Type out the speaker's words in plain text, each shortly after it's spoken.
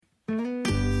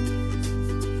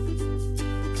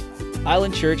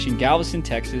Island Church in Galveston,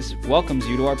 Texas welcomes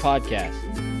you to our podcast.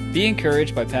 Be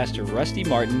encouraged by Pastor Rusty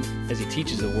Martin as he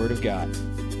teaches the Word of God.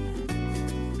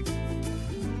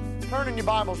 Turn in your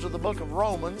Bibles to the book of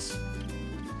Romans.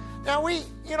 Now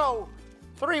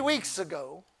 3 weeks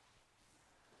ago,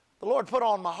 the Lord put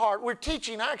on my heart, we're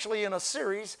teaching actually in a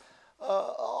series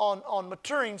on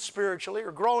maturing spiritually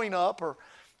or growing up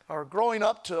or growing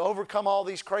up to overcome all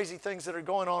these crazy things that are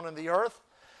going on in the earth.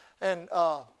 And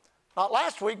not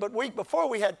last week, but week before,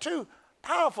 we had two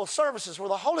powerful services where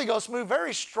the Holy Ghost moved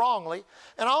very strongly,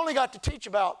 and I only got to teach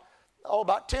about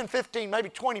 10, 15, maybe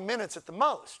 20 minutes at the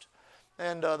most.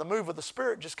 And the move of the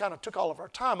Spirit just kind of took all of our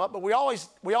time up, but we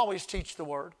always teach the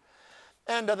Word.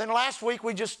 And then last week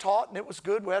we just taught, and it was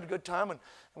good. We had a good time, and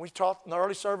we taught in the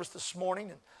early service this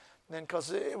morning, and then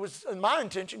because it was in my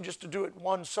intention just to do it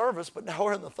one service, but now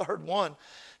we're in the third one,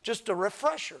 just a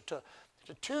refresher to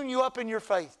tune you up in your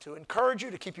faith, to encourage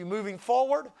you, to keep you moving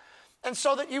forward, and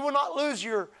so that you will not lose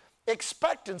your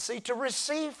expectancy to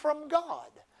receive from God.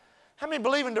 How many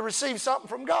believe in to receive something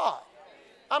from God?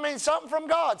 I mean, something from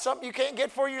God, something you can't get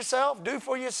for yourself, do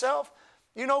for yourself.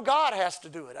 You know God has to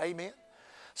do it, amen?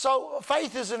 So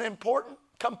faith is an important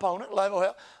component,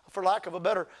 level, for lack of a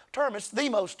better term, it's the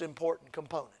most important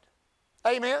component.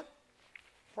 Amen?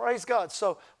 Praise God.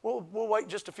 So we'll wait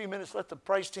just a few minutes, let the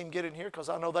praise team get in here because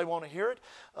I know they want to hear it.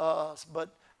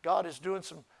 But God is doing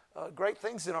some great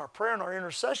things in our prayer and our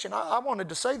intercession. I wanted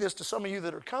to say this to some of you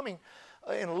that are coming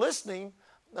and listening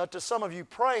to some of you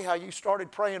pray, how you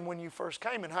started praying when you first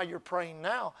came and how you're praying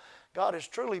now. God is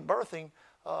truly birthing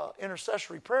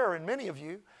intercessory prayer in many of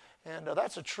you, and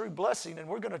that's a true blessing. And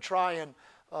we're going to try and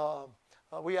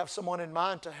we have someone in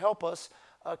mind to help us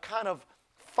kind of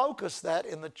focus that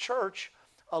in the church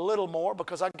a little more,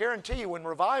 because I guarantee you when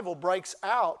revival breaks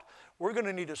out, we're going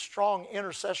to need a strong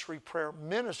intercessory prayer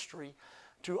ministry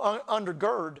to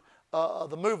undergird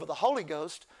the move of the Holy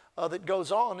Ghost that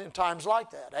goes on in times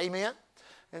like that. Amen?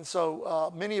 And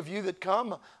so many of you that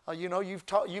come,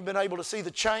 you've been able to see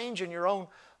the change in your own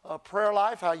prayer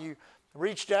life, how you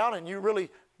reach down and you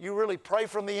really pray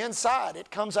from the inside.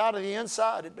 It comes out of the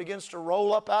inside. It begins to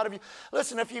roll up out of you.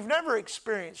 Listen, if you've never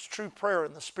experienced true prayer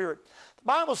in the Spirit, the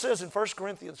Bible says in 1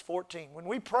 Corinthians 14, when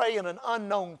we pray in an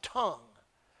unknown tongue,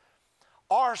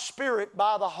 our spirit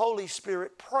by the Holy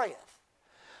Spirit prayeth.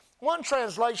 One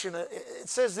translation, it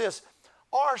says this,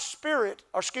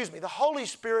 the Holy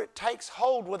Spirit takes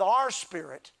hold with our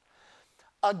spirit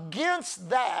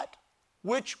against that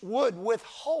which would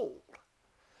withhold.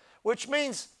 Which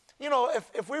means,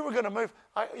 if we were going to move,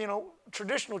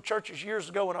 traditional churches years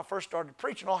ago when I first started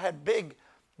preaching all had big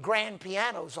grand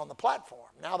pianos on the platform.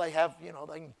 Now they have,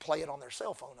 they can play it on their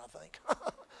cell phone, I think.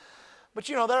 But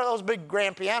those big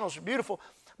grand pianos are beautiful.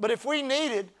 But if we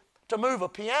needed to move a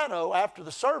piano after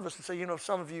the service, and say,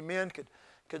 some of you men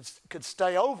could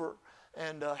stay over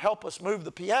and help us move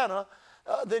the piano,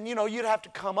 then, you'd have to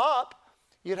come up,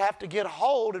 you'd have to get a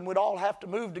hold, and we'd all have to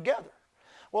move together.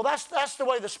 Well, that's the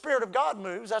way the Spirit of God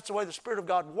moves. That's the way the Spirit of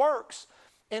God works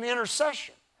in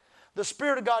intercession. The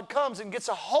Spirit of God comes and gets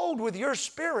a hold with your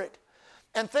spirit,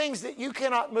 and things that you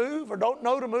cannot move or don't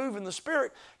know to move in the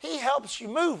Spirit, He helps you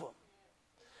move them.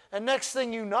 And next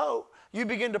thing you know, you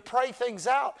begin to pray things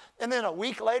out, and then a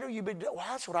week later,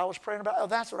 that's what I was praying about. Oh,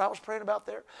 that's what I was praying about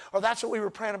there. Or that's what we were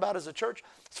praying about as a church.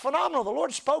 It's phenomenal. The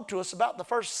Lord spoke to us about the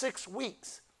first 6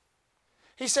 weeks.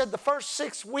 He said the first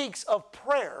 6 weeks of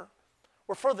prayer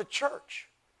were for the church.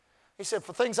 He said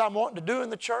for things I'm wanting to do in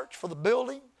the church, for the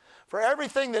building, for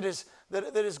everything that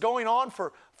is going on,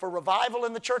 for revival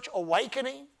in the church,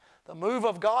 awakening, the move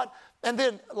of God. And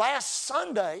then last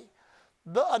Sunday,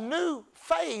 a new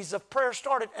phase of prayer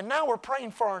started, and now we're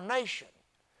praying for our nation.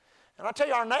 And I tell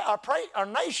you, our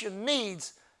nation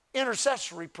needs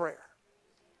intercessory prayer.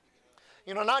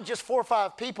 Not just 4 or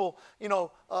 5 people,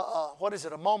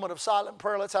 a moment of silent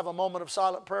prayer. Let's have a moment of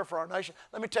silent prayer for our nation.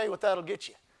 Let me tell you what that'll get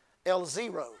you. El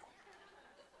Zero.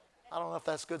 I don't know if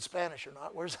that's good Spanish or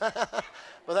not. Where's that?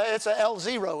 But it's a El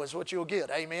Zero is what you'll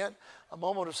get. Amen. A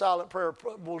moment of silent prayer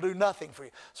will do nothing for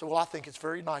you. So, I think it's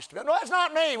very nice to be. No, that's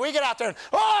not me. We get out there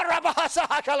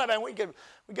and we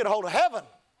get a hold of heaven.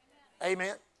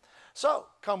 Amen. So,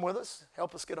 come with us.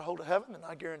 Help us get a hold of heaven, and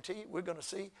I guarantee you we're going to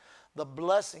see the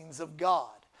blessings of God.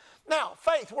 Now,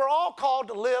 faith. We're all called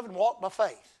to live and walk by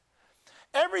faith.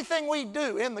 Everything we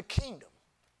do in the kingdom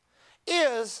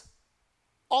is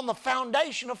on the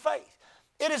foundation of faith.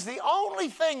 It is the only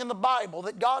thing in the Bible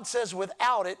that God says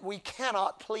without it we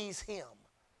cannot please Him.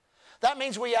 That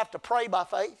means we have to pray by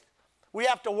faith. We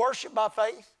have to worship by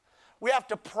faith. We have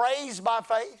to praise by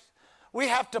faith. We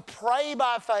have to pray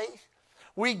by faith.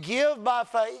 We give by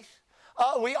faith.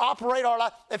 We operate our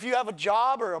life. If you have a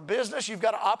job or a business, you've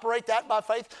got to operate that by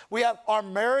faith. We have our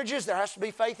marriages. There has to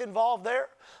be faith involved there.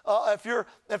 If you're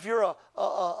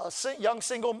a young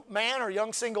single man or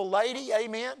young single lady,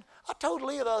 amen. I told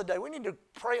Leah the other day, we need to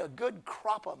pray a good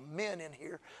crop of men in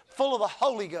here full of the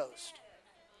Holy Ghost.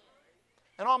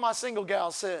 And all my single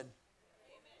gals said,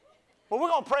 well, we're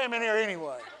going to pray them in here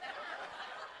anyway.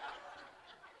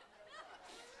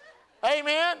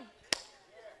 Amen.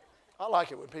 I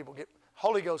like it when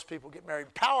Holy Ghost people get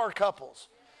married. Power couples.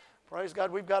 Praise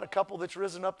God. We've got a couple that's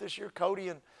risen up this year, Cody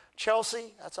and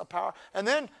Chelsea. That's a power. And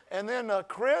then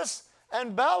Chris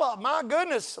and Bella. My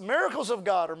goodness, miracles of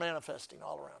God are manifesting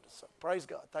all around us. So praise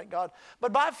God. Thank God.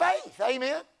 But by faith.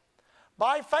 Amen.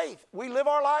 By faith. We live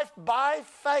our life by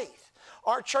faith.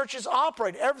 Our churches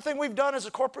operate. Everything we've done as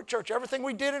a corporate church, everything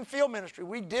we did in field ministry,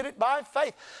 we did it by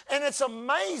faith. And it's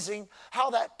amazing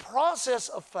how that process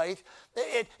of faith,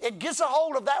 it gets a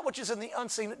hold of that which is in the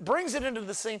unseen. It brings it into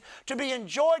the seen to be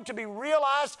enjoyed, to be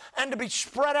realized, and to be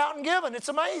spread out and given. It's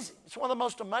amazing. It's one of the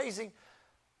most amazing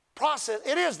process.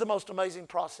 It is the most amazing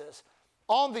process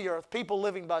on the earth, people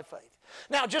living by faith.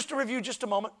 Now, just to review just a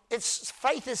moment,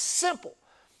 faith is simple.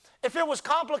 If it was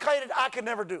complicated, I could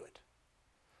never do it.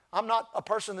 I'm not a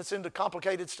person that's into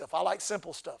complicated stuff. I like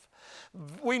simple stuff.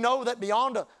 We know that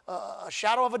beyond a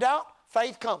shadow of a doubt,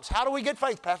 faith comes. How do we get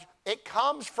faith, Pastor? It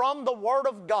comes from the Word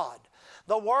of God.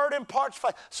 The Word imparts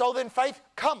faith. So then faith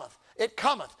cometh. It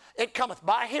cometh. It cometh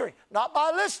by hearing. Not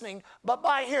by listening, but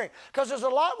by hearing. Because there's a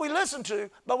lot we listen to,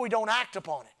 but we don't act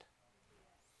upon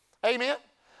it. Amen?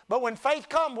 But when faith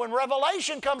comes, when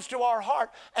revelation comes to our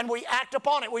heart and we act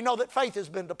upon it, we know that faith has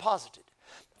been deposited.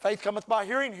 Faith cometh by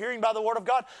hearing, hearing by the Word of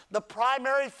God. The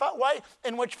primary way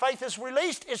in which faith is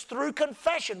released is through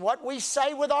confession, what we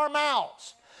say with our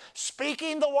mouths.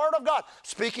 Speaking the Word of God,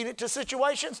 speaking it to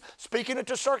situations, speaking it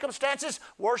to circumstances,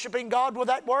 worshiping God with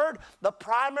that Word. The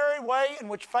primary way in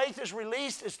which faith is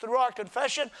released is through our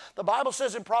confession. The Bible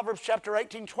says in Proverbs chapter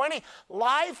 18:20,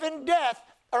 life and death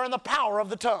are in the power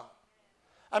of the tongue.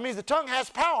 That means the tongue has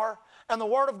power, and the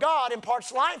Word of God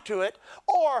imparts life to it,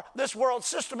 or this world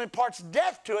system imparts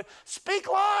death to it.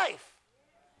 Speak life.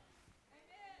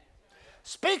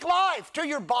 Speak life to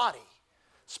your body.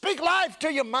 Speak life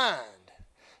to your mind.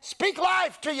 Speak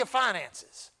life to your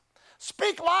finances.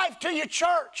 Speak life to your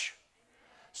church.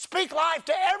 Speak life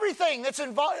to everything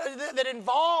that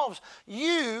involves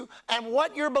you and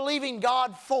what you're believing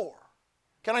God for.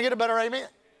 Can I get a better amen?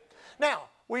 Now,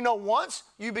 we know once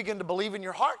you begin to believe in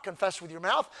your heart, confess with your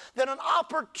mouth, then an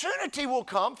opportunity will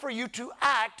come for you to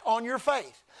act on your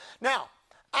faith. Now,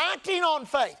 acting on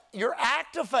faith, your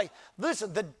act of faith.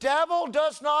 Listen, the devil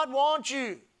does not want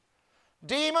you.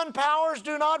 Demon powers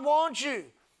do not want you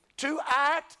to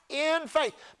act in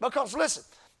faith. Because listen,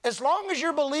 as long as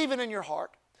you're believing in your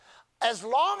heart, as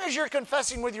long as you're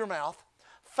confessing with your mouth,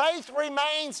 faith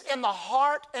remains in the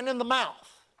heart and in the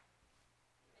mouth.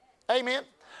 Amen.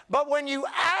 But when you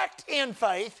act in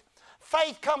faith,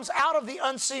 faith comes out of the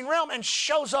unseen realm and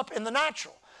shows up in the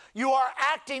natural. You are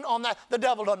acting on that. The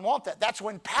devil doesn't want that. That's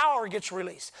when power gets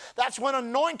released. That's when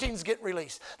anointings get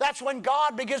released. That's when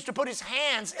God begins to put His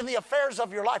hands in the affairs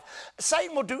of your life.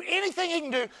 Satan will do anything he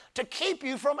can do to keep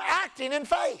you from acting in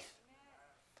faith.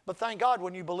 But thank God,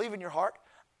 when you believe in your heart,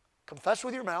 confess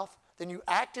with your mouth, then you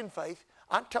act in faith,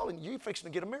 I'm telling you, you're fixing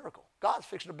to get a miracle. God's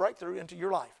fixing to break through into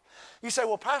your life. You say,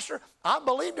 well, Pastor, I've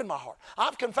believed in my heart.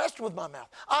 I've confessed with my mouth.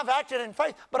 I've acted in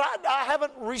faith, but I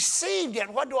haven't received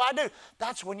yet. What do I do?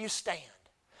 That's when you stand.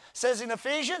 It says in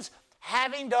Ephesians,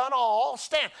 having done all,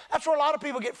 stand. That's where a lot of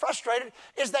people get frustrated,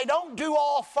 is they don't do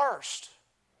all first.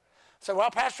 Say,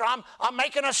 well, Pastor, I'm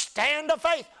making a stand of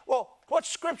faith. Well, what's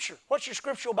Scripture? What's your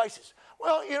scriptural basis?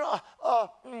 Well, you're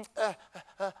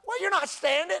not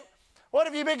standing. What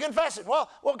have you been confessing? Well,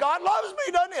 God loves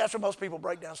me, doesn't He? That's when most people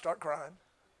break down and start crying.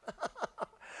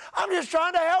 I'm just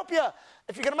trying to help you.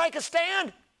 If you're going to make a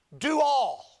stand, do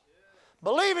all.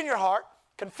 Believe in your heart,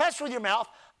 confess with your mouth,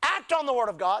 act on the Word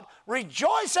of God,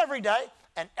 rejoice every day,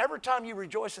 and every time you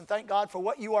rejoice and thank God for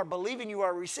what you are believing, you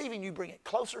are receiving, you bring it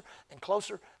closer and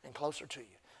closer and closer to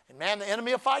you. And man, the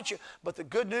enemy will fight you. But the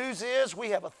good news is we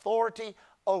have authority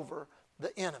over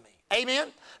the enemy. Amen?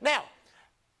 Now,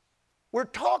 we're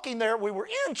talking there, we were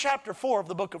in chapter 4 of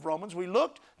the book of Romans. We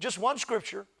looked, just one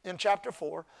scripture in chapter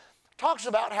 4, talks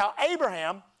about how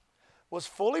Abraham was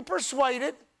fully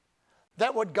persuaded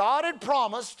that what God had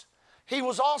promised, he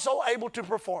was also able to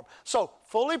perform. So,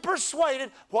 fully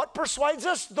persuaded, what persuades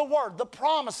us? The Word, the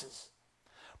promises.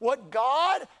 What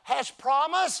God has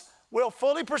promised will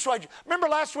fully persuade you. Remember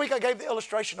last week I gave the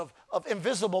illustration of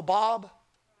Invisible Bob?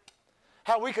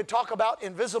 How we could talk about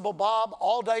Invisible Bob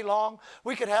all day long.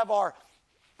 We could have our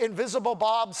Invisible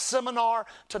Bob seminar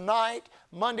tonight,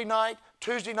 Monday night,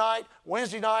 Tuesday night,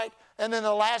 Wednesday night, and then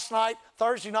the last night,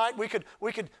 Thursday night, we could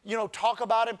talk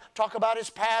about him, talk about his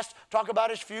past, talk about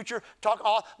his future, talk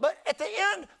all. But at the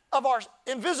end of our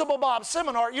Invisible Bob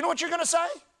seminar, you know what you're going to say?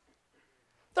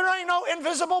 There ain't no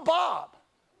Invisible Bob.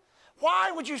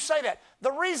 Why would you say that?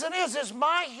 The reason is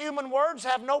my human words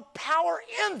have no power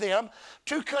in them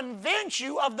to convince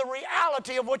you of the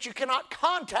reality of what you cannot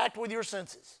contact with your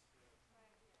senses.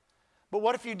 But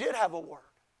what if you did have a word?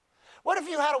 What if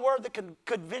you had a word that could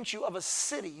convince you of a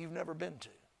city you've never been to?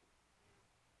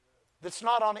 That's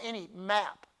not on any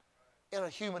map in a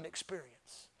human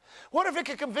experience. What if it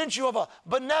could convince you of a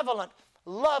benevolent,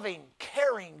 loving,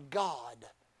 caring God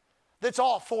that's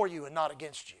all for you and not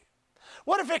against you?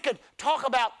 What if it could talk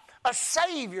about a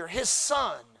Savior, His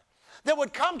Son, that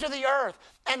would come to the earth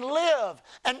and live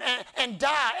and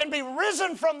die and be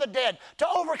risen from the dead to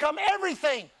overcome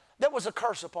everything that was a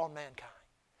curse upon mankind?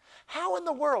 How in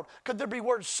the world could there be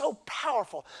words so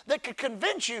powerful that could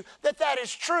convince you that that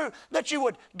is true, that you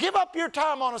would give up your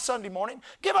time on a Sunday morning,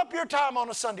 give up your time on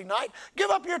a Sunday night, give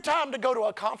up your time to go to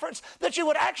a conference, that you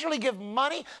would actually give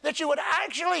money, that you would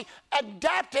actually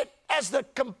adapt it as the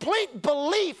complete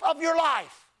belief of your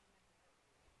life?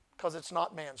 Because it's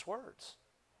not man's words.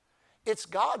 It's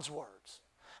God's words.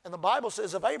 And the Bible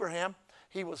says of Abraham,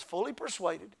 he was fully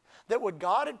persuaded that what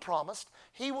God had promised,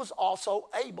 he was also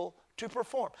able to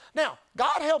perform. Now,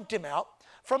 God helped him out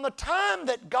from the time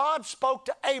that God spoke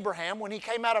to Abraham when he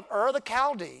came out of Ur the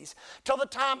Chaldees till the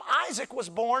time Isaac was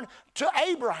born to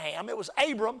Abraham. It was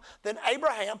Abram, then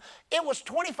Abraham. It was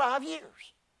 25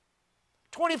 years.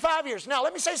 25 years. Now,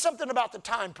 let me say something about the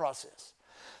time process.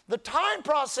 The time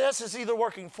process is either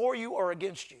working for you or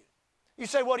against you. You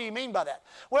say, what do you mean by that?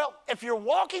 Well, if you're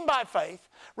walking by faith,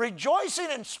 rejoicing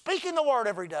and speaking the word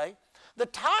every day, the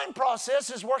time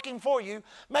process is working for you,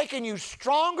 making you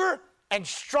stronger and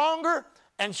stronger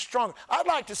and stronger. I'd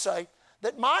like to say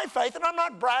that my faith, and I'm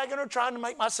not bragging or trying to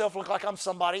make myself look like I'm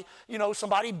somebody,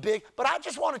 somebody big, but I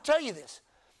just want to tell you this.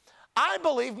 I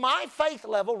believe my faith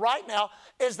level right now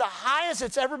is the highest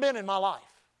it's ever been in my life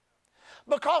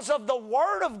because of the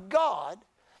Word of God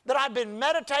that I've been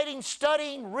meditating,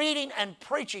 studying, reading, and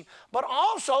preaching, but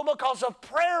also because of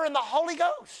prayer in the Holy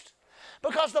Ghost.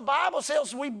 Because the Bible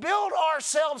says we build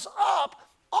ourselves up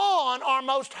on our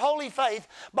most holy faith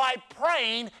by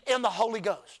praying in the Holy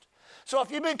Ghost. So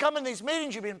if you've been coming to these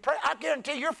meetings, you've been praying, I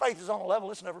guarantee your faith is on a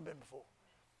level it's never been before.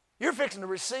 You're fixing to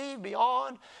receive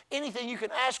beyond anything you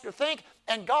can ask or think,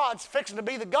 and God's fixing to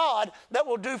be the God that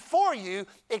will do for you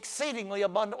exceedingly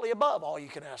abundantly above all you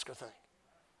can ask or think.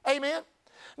 Amen?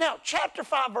 Now, chapter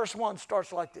 5, verse 1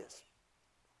 starts like this.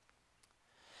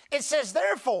 It says,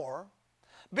 therefore,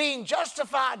 being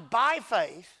justified by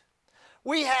faith,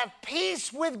 we have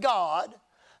peace with God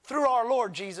through our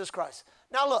Lord Jesus Christ.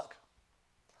 Now look,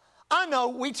 I know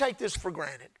we take this for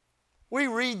granted. We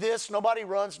read this, nobody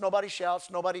runs, nobody shouts,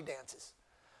 nobody dances.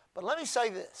 But let me say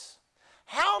this.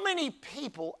 How many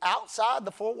people outside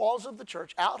the four walls of the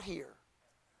church, out here,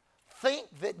 think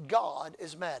that God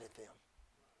is mad at them?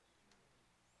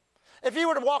 If you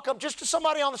were to walk up just to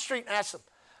somebody on the street and ask them,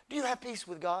 do you have peace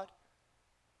with God?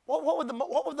 What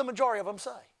would the majority of them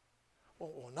say?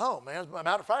 Well, no, man. As a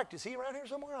matter of fact, is he around here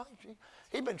somewhere?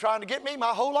 He's been trying to get me my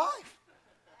whole life.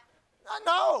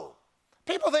 No.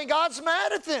 People think God's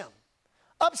mad at them,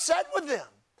 upset with them,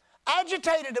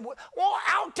 agitated,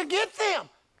 out to get them.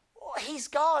 Well, He's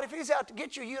God. If He's out to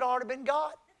get you, you'd already been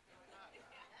God.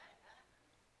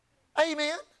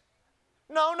 Amen?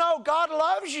 No, God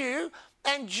loves you.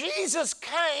 And Jesus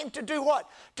came to do what?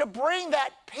 To bring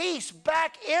that peace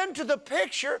back into the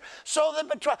picture so that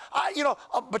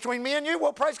between me and you,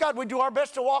 well, praise God, we do our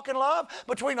best to walk in love.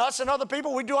 Between us and other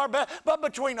people, we do our best. But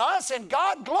between us and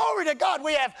God, glory to God,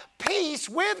 we have peace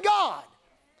with God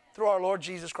through our Lord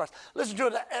Jesus Christ. Listen to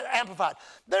it amplified.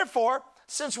 Therefore,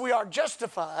 since we are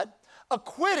justified,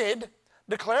 acquitted,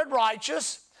 declared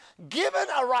righteous, given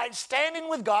a right standing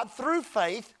with God through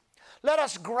faith, let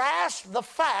us grasp the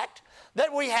fact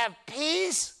that we have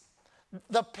peace,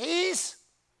 the peace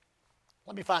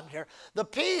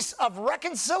of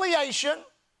reconciliation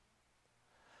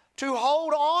to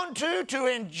hold on to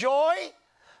enjoy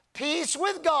peace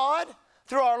with God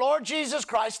through our Lord Jesus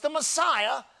Christ, the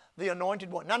Messiah, the Anointed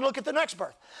One. Now look at the next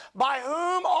verse. By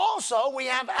whom also we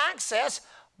have access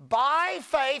by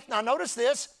faith, now notice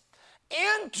this,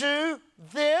 into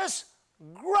this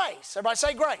grace. Everybody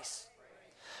say grace.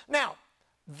 Now,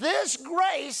 this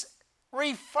grace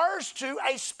refers to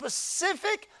a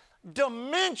specific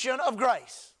dimension of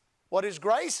grace. What is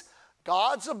grace?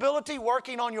 God's ability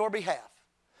working on your behalf.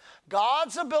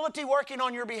 God's ability working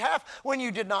on your behalf when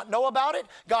you did not know about it.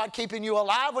 God keeping you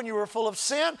alive when you were full of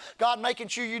sin. God making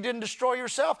sure you didn't destroy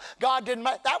yourself.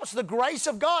 That was the grace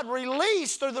of God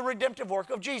released through the redemptive work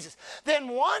of Jesus. Then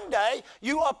one day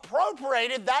you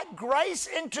appropriated that grace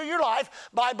into your life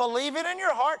by believing in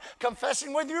your heart,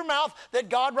 confessing with your mouth that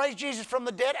God raised Jesus from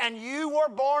the dead, and you were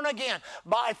born again.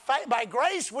 By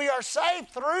grace we are saved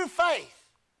through faith.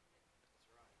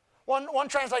 One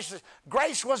translation says,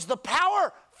 grace was the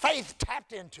power, faith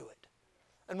tapped into it,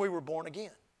 and we were born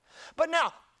again. But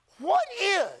now,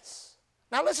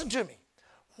 now listen to me,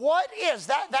 what is,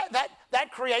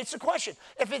 that creates a question.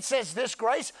 If it says this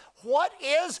grace, what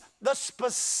is the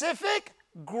specific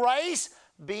grace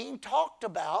being talked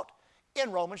about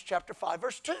in Romans chapter 5,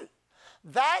 verse 2?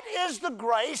 That is the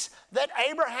grace that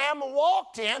Abraham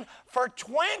walked in for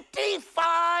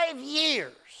 25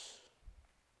 years.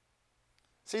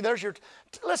 See,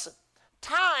 listen,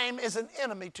 time is an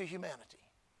enemy to humanity.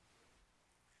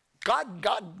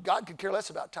 God could care less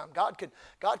about time. God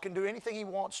can do anything He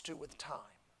wants to with time.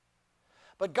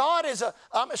 But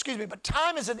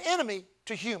time is an enemy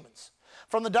to humans.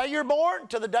 From the day you're born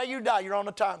to the day you die, you're on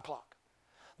a time clock.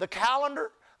 The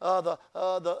calendar, the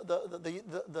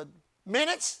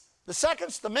minutes, the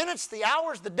seconds, the minutes, the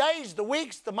hours, the days, the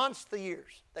weeks, the months, the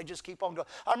years. They just keep on going.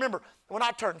 I remember when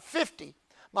I turned 50,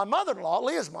 my mother-in-law,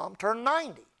 Leah's mom, turned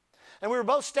 90. And we were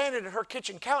both standing at her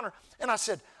kitchen counter, and I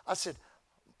said,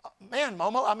 man,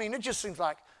 Momo, I mean, it just seems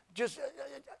like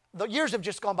the years have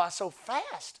just gone by so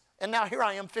fast. And now here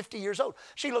I am, 50 years old.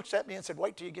 She looks at me and said,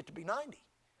 wait till you get to be 90.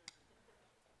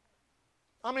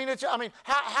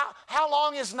 How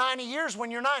long is 90 years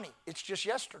when you're 90? It's just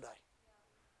yesterday.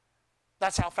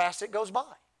 That's how fast it goes by.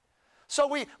 So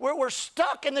we're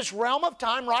stuck in this realm of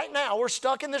time right now. We're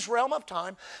stuck in this realm of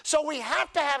time. So we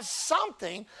have to have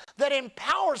something that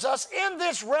empowers us in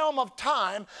this realm of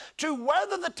time to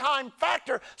weather the time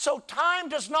factor so time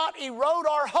does not erode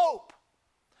our hope.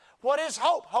 What is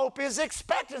hope? Hope is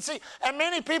expectancy. And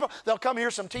many people, they'll come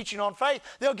hear some teaching on faith.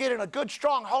 They'll get in a good,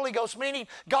 strong Holy Ghost meeting.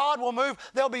 God will move.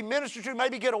 They'll be ministered to,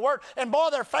 maybe get a word. And boy,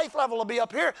 their faith level will be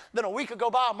up here. Then a week will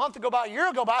go by, a month will go by, a year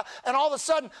will go by. And all of a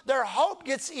sudden, their hope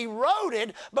gets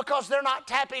eroded because they're not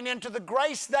tapping into the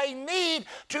grace they need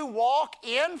to walk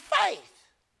in faith.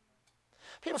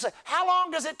 People say, how long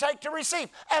does it take to receive?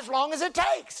 As long as it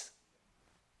takes.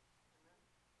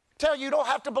 Till you don't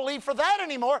have to believe for that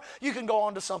anymore, you can go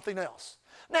on to something else.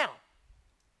 Now,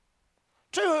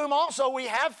 to whom also we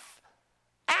have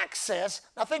access.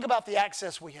 Now think about the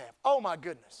access we have. Oh my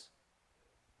goodness.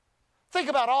 Think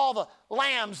about all the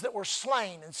lambs that were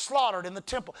slain and slaughtered in the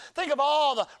temple. Think of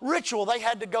all the ritual they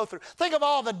had to go through. Think of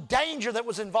all the danger that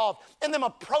was involved in them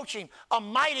approaching a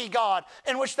mighty God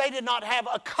in which they did not have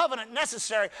a covenant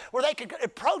necessary where they could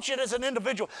approach it as an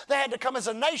individual. They had to come as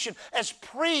a nation, as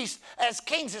priests, as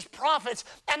kings, as prophets.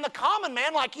 And the common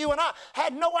man like you and I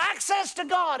had no access to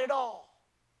God at all.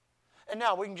 And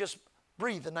now we can just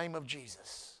breathe the name of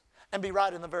Jesus and be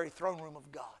right in the very throne room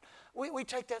of God. We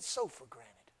take that so for granted.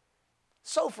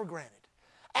 So for granted.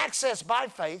 Access by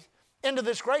faith into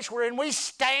this grace wherein we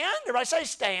stand. Everybody say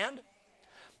stand.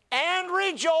 And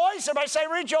rejoice. Everybody say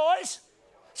rejoice.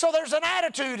 So there's an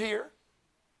attitude here.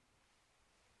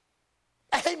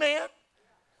 Amen.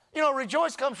 You know,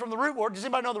 rejoice comes from the root word. Does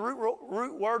anybody know the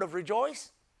root word of rejoice?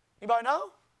 Anybody know?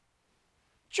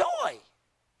 Joy.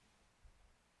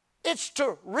 It's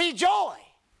to rejoice.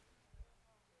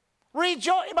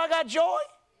 Rejoice. Anybody got joy?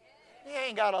 You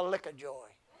ain't got a lick of joy.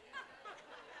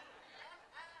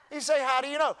 You say, how do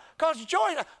you know? Because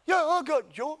joy, yeah, I got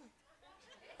joy.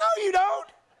 No, you don't.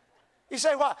 You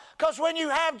say, why? Because when you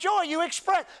have joy, you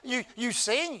express, you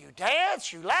sing, you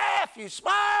dance, you laugh, you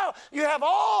smile, you have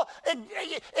all,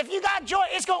 if you got joy,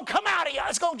 it's going to come out of you.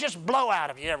 It's going to just blow out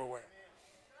of you everywhere.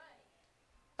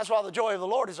 That's why the joy of the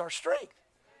Lord is our strength.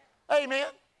 Amen.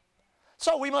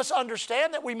 So we must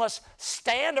understand that we must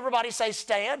stand. Everybody say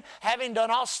stand. Having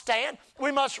done all, stand.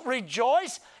 We must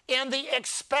rejoice in the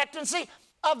expectancy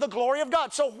of the glory of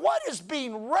God. So what is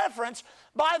being referenced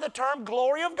by the term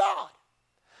glory of God?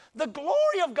 The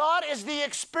glory of God is the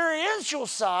experiential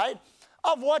side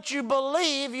of what you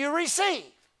believe you receive.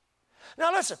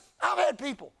 Now listen, I've had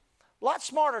people a lot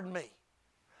smarter than me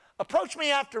approach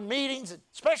me after meetings,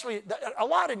 especially a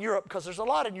lot in Europe, because there's a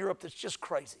lot in Europe that's just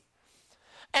crazy.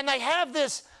 And they have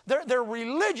this, they're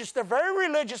religious, they're very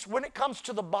religious when it comes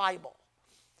to the Bible.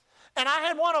 And I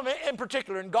had one of them in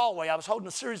particular in Galway. I was holding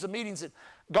a series of meetings at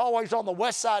Galway's on the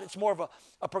west side. It's more of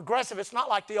a progressive. It's not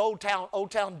like the old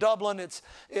town Dublin.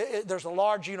 There's a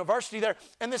large university there.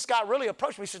 And this guy really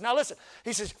approached me. He says, now listen,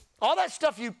 he says, all that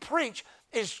stuff you preach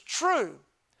is true.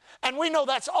 And we know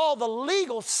that's all the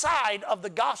legal side of the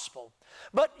gospel.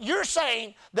 But you're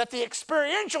saying that the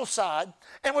experiential side,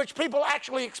 in which people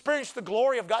actually experience the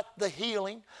glory of God, the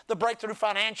healing, the breakthrough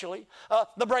financially,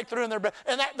 the breakthrough in their,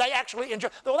 and that they actually enjoy.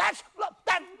 Well,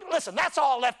 listen, that's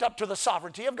all left up to the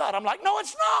sovereignty of God. I'm like, no,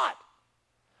 it's not.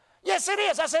 Yes, it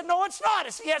is. I said, no, it's not.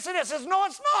 Yes, it is. I said, no,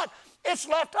 it's not. It's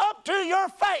left up to your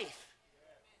faith.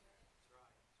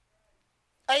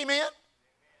 Amen.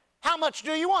 How much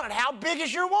do you want it? How big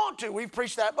is your want to? We've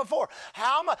preached that before.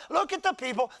 How much? Look at the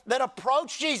people that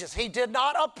approached Jesus. He did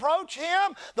not approach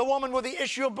him. The woman with the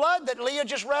issue of blood that Leah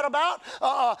just read about,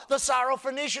 the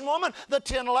Syrophoenician woman, the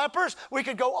 10 lepers. We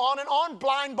could go on and on.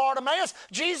 Blind Bartimaeus.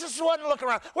 Jesus wasn't looking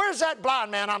around. Where's that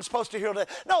blind man I'm supposed to heal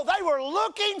today? No, they were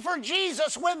looking for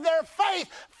Jesus with their faith,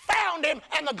 found him,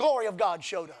 and the glory of God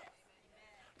showed up.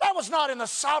 That was not in the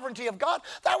sovereignty of God.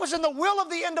 That was in the will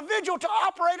of the individual to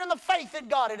operate in the faith that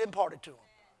God had imparted to him.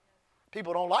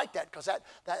 People don't like that because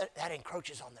that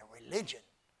encroaches on their religion.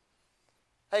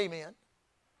 Amen.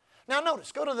 Now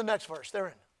notice, go to the next verse. They're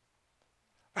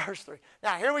in verse 3.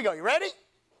 Now here we go. You ready?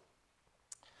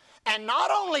 And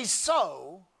not only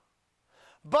so,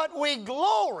 but we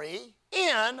glory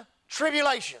in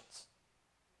tribulations.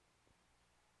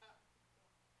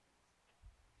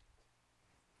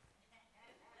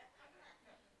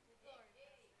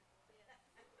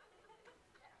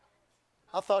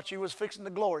 I thought you was fixing the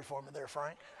glory for me there,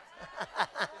 Frank.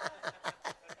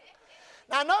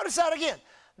 Now notice that again.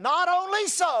 Not only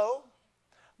so,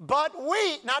 but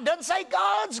we. Now it doesn't say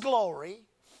God's glory.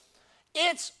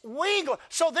 It's we glory.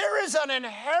 So there is an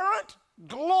inherent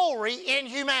glory in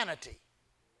humanity.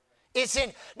 It's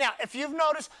in. Now if you've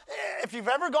noticed, if you've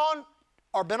ever gone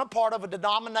or been a part of a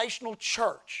denominational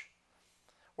church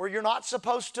where you're not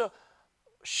supposed to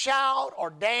shout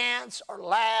or dance or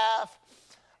laugh,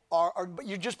 or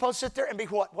you're just supposed to sit there and be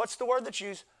what? What's the word that's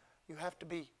used? You have to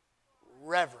be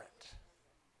reverent.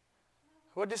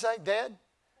 What did he say? Dead?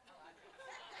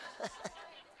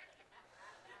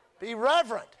 Be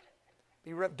reverent.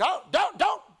 Don't.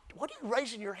 What are you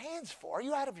raising your hands for? Are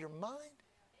you out of your mind?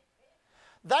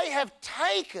 They have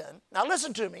taken, now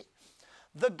listen to me,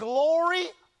 the glory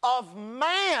of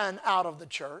man out of the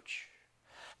church.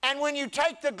 And when you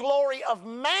take the glory of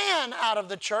man out of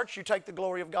the church, you take the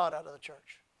glory of God out of the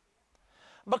church.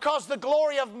 Because the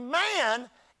glory of man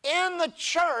in the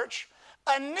church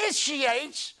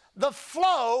initiates the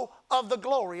flow of the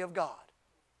glory of God.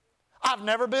 I've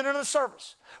never been in a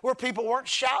service where people weren't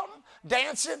shouting,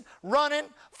 dancing, running,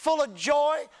 full of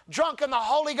joy, drunk in the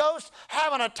Holy Ghost,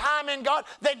 having a time in God,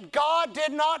 that God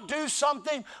did not do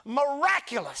something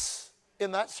miraculous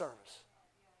in that service.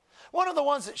 One of the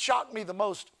ones that shocked me the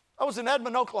most, I was in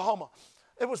Edmond, Oklahoma.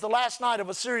 It was the last night of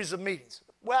a series of meetings.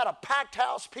 We had a packed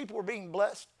house. People were being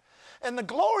blessed. And the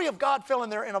glory of God fell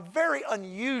in there in a very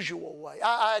unusual way.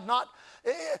 I had not,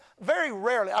 very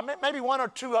rarely, maybe one or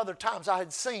two other times I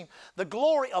had seen the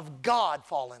glory of God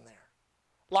fall in there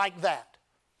like that.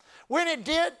 When it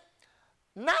did,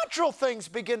 natural things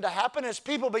begin to happen as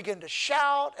people begin to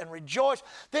shout and rejoice.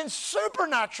 Then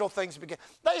supernatural things begin.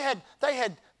 They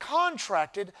had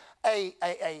contracted a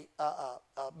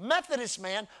Methodist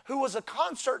man who was a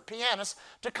concert pianist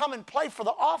to come and play for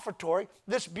the offertory.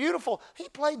 He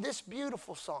played this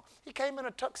beautiful song. He came in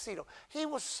a tuxedo. He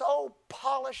was so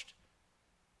polished,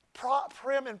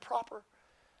 prim and proper.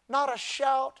 Not a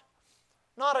shout,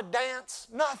 not a dance,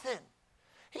 nothing.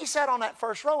 He sat on that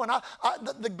first row, and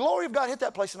the glory of God hit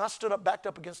that place, and I stood up, backed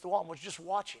up against the wall, and was just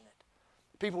watching it.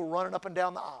 People were running up and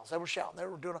down the aisles. They were shouting. They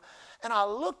were doing it. And I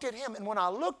looked at him, and when I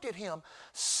looked at him,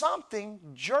 something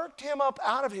jerked him up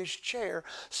out of his chair,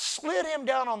 slid him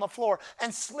down on the floor,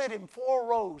 and slid him 4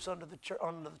 rows under the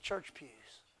church pews.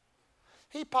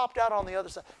 He popped out on the other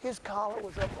side. His collar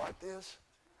was up like this.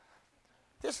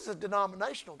 This is a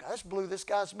denominational guy. This blew this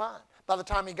guy's mind. By the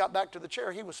time he got back to the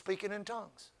chair, he was speaking in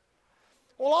tongues.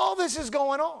 Well, all this is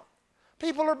going on.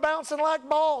 People are bouncing like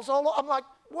balls. I'm like,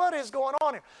 what is going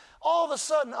on here? All of a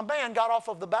sudden, a man got off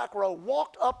of the back row,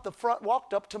 walked up the front,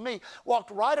 walked up to me, walked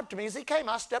right up to me. As he came,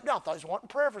 I stepped down. Thought he was wanting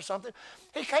prayer for something.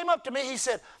 He came up to me. He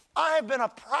said, I have been a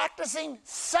practicing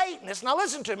Satanist. Now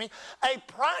listen to me. A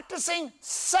practicing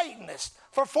Satanist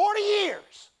for 40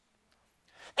 years.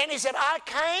 And he said, I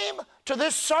came to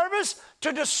this service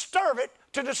to disturb it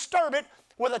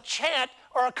with a chant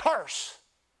or a curse.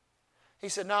 He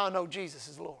said, now I know Jesus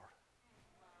is Lord.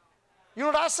 You know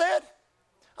what I said?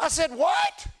 I said,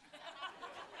 what?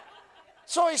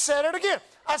 So he said it again.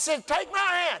 I said, take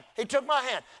my hand. He took my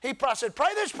hand. I said, pray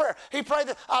this prayer. He prayed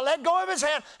this. I let go of his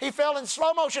hand. He fell in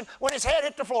slow motion. When his head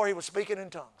hit the floor, he was speaking in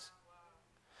tongues.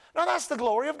 Now that's the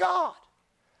glory of God.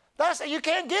 You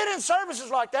can't get in services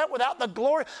like that without the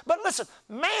glory. But listen,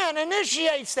 man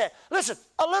initiates that. Listen,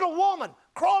 a little woman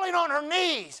crawling on her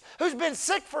knees who's been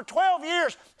sick for 12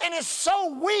 years and is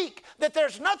so weak that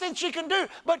there's nothing she can do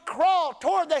but crawl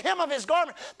toward the hem of his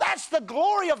garment. That's the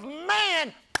glory of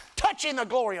man touching the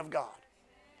glory of God.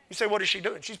 You say, what is she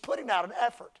doing? She's putting out an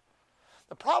effort.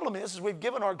 The problem is we've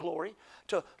given our glory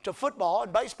to football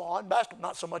and baseball and basketball.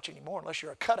 Not so much anymore unless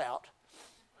you're a cutout.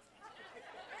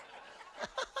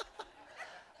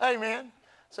 Amen.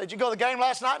 So did you go to the game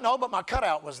last night? No, but my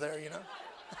cutout was there, you know.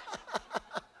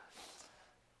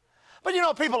 But you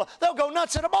know, people, they'll go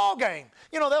nuts at a ball game.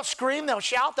 You know, they'll scream, they'll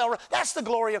shout, that's the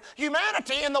glory of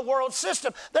humanity in the world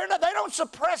system. They don't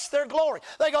suppress their glory.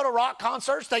 They go to rock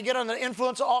concerts, they get under the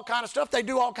influence of all kind of stuff, they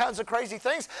do all kinds of crazy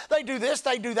things. They do this,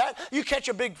 they do that. You catch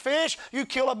a big fish, you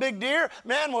kill a big deer,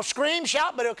 man will scream,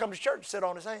 shout, but he'll come to church and sit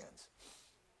on his hands.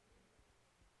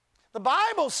 The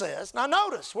Bible says, now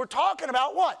notice, we're talking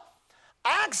about what?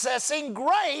 Accessing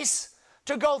grace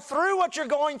to go through what you're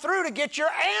going through to get your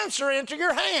answer into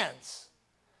your hands.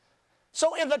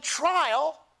 So in the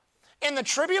trial, in the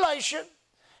tribulation,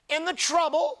 in the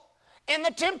trouble, in the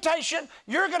temptation,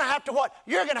 you're going to have to what?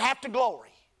 You're going to have to glory.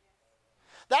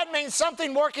 That means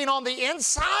something working on the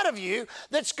inside of you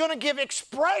that's going to give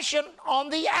expression on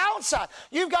the outside.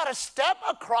 You've got to step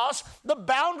across the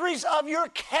boundaries of your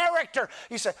character.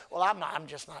 You say, well, I'm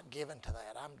just not given to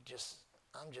that.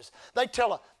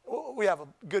 We have a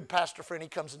good pastor friend. He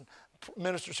comes and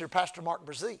ministers here, Pastor Mark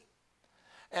Brzee.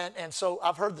 And so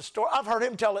I've heard the story. I've heard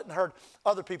him tell it and heard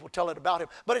other people tell it about him.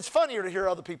 But it's funnier to hear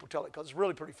other people tell it because it's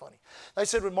really pretty funny. They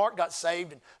said when Mark got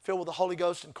saved and filled with the Holy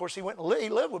Ghost, and of course he went and he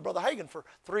lived with Brother Hagin for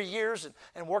 3 years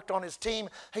and worked on his team.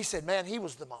 He said, man, he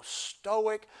was the most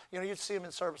stoic. You know, you'd see him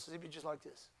in services. He'd be just like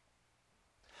this.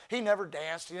 He never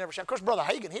danced. He never shouted. Of course, Brother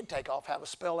Hagin, he'd take off, have a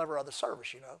spell every other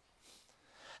service, you know.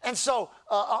 And so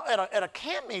at a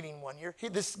camp meeting one year,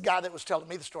 this guy that was telling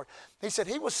me the story, he said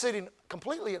he was sitting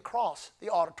completely across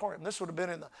the auditorium. This would have been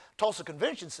in the Tulsa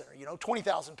Convention Center, you know,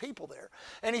 20,000 people there.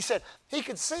 And he said he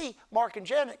could see Mark and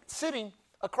Janet sitting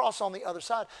across on the other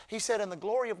side. He said, and the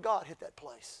glory of God hit that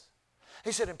place.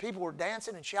 He said, and people were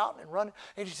dancing and shouting and running.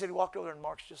 And he said he walked over there and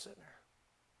Mark's just sitting there.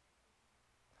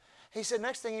 He said,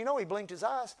 next thing you know, he blinked his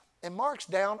eyes and Mark's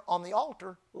down on the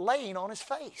altar laying on his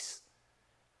face.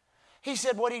 He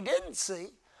said what he didn't see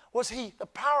was the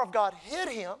power of God hit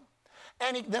him,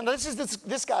 and then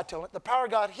this guy telling it, the power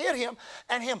of God hit him,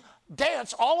 and him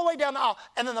dance all the way down the aisle,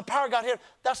 and then the power of God hit him.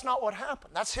 That's not what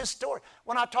happened. That's his story.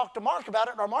 When I talked to Mark about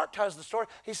it, or Mark tells the story,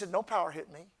 he said, no power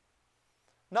hit me.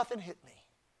 Nothing hit me.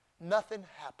 Nothing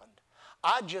happened.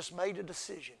 I just made a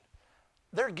decision.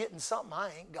 They're getting something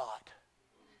I ain't got.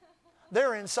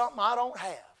 They're in something I don't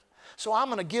have. So I'm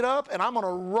going to get up, and I'm going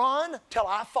to run till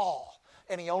I fall.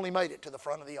 And he only made it to the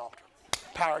front of the altar.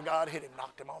 Power of God hit him,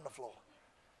 knocked him on the floor.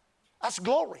 That's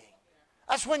glorying.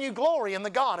 That's when you glory in the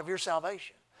God of your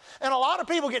salvation. And a lot of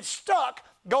people get stuck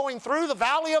going through the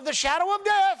valley of the shadow of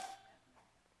death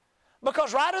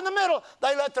because right in the middle,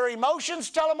 they let their emotions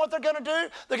tell them what they're going to do.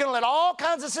 They're going to let all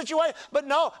kinds of situations. But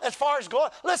no, as far as glory,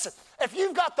 listen, if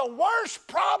you've got the worst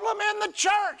problem in the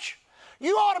church,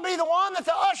 you ought to be the one that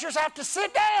the ushers have to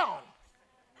sit down.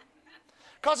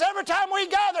 Because every time we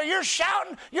gather, you're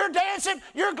shouting, you're dancing,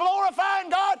 you're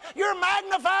glorifying God, you're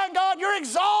magnifying God, you're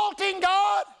exalting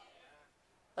God.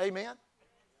 Amen.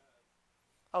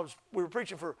 We were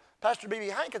preaching for Pastor B.B.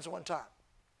 Hankins one time.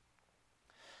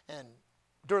 And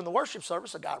during the worship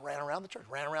service, a guy ran around the church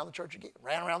again,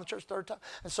 ran around the church third time.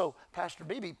 And so Pastor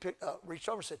B.B. reached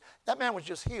over and said, that man was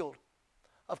just healed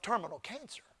of terminal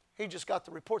cancer. He just got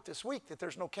the report this week that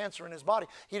there's no cancer in his body.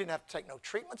 He didn't have to take no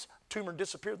treatments. Tumor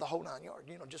disappeared, the whole 9 yards.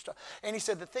 You know, and he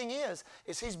said the thing is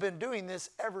he's been doing this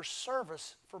every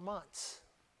service for months.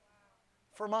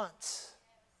 For months.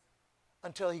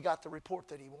 Until he got the report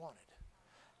that he wanted.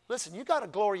 Listen, you got to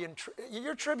glory in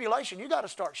your tribulation. You got to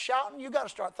start shouting. You got to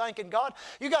start thanking God.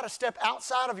 You got to step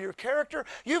outside of your character.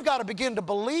 You've got to begin to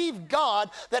believe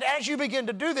God that as you begin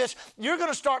to do this, you're going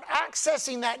to start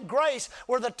accessing that grace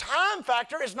where the time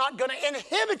factor is not going to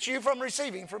inhibit you from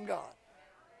receiving from God.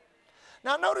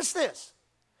 Now notice this.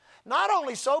 Not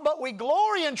only so, but we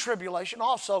glory in tribulation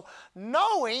also,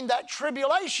 knowing that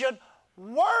tribulation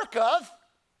worketh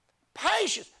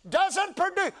patience. Doesn't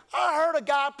produce. I heard a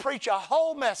guy preach a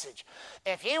whole message.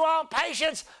 If you want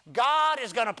patience, God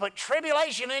is going to put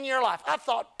tribulation in your life. I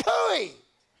thought, pooey.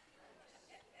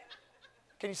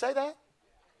 Can you say that?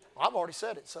 Well, I've already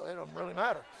said it, so it doesn't really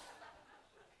matter.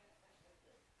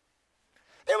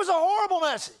 It was a horrible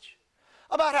message.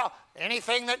 about how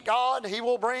anything that God, He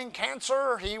will bring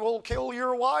cancer, He will kill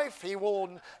your wife, He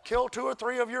will kill 2 or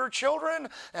 3 of your children,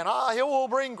 and He will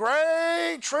bring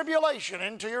great tribulation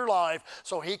into your life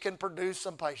so He can produce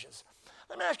some patience.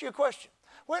 Let me ask you a question.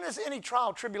 When has any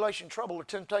trial, tribulation, trouble, or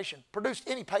temptation produced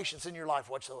any patience in your life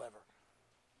whatsoever?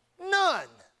 None.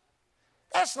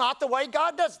 That's not the way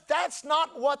God does. That's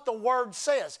not what the Word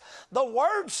says. The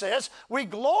Word says we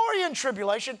glory in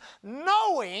tribulation,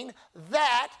 knowing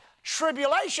that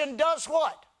tribulation does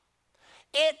what?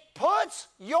 It puts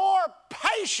your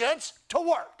patience to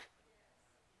work.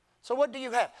 So what do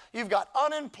you have? You've got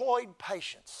unemployed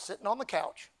patients sitting on the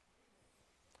couch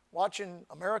watching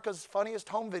America's Funniest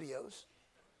Home Videos.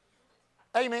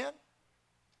 Amen.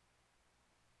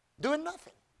 Doing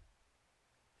nothing.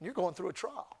 You're going through a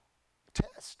trial,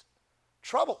 test,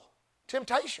 trouble,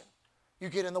 temptation. You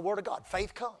get in the Word of God.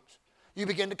 Faith comes. You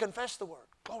begin to confess the Word.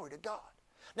 Glory to God.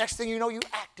 Next thing you know, you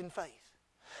act in faith.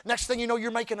 Next thing you know,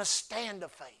 you're making a stand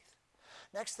of faith.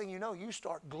 Next thing you know, you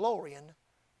start glorying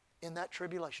in that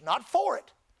tribulation. Not for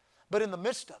it, but in the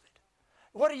midst of it.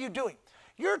 What are you doing?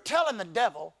 You're telling the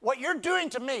devil, what you're doing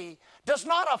to me does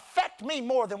not affect me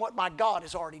more than what my God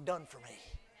has already done for me.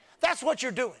 That's what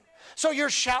you're doing. So you're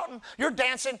shouting, you're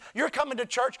dancing, you're coming to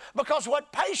church, because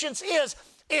what patience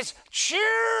is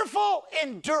cheerful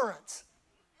endurance.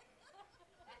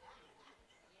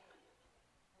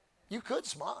 You could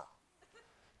smile.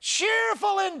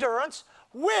 Cheerful endurance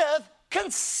with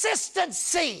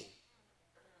consistency.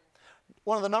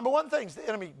 One of the number one things the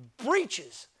enemy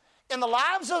breaches in the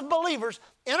lives of believers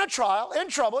in a trial, in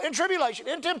trouble, in tribulation,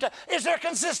 in temptation is their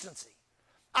consistency.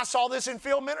 I saw this in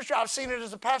field ministry. I've seen it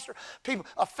as a pastor.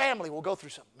 A family will go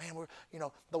through something. Man,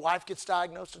 the wife gets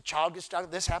diagnosed, the child gets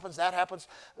diagnosed, this happens, that happens.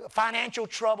 Financial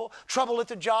trouble, trouble at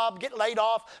the job, get laid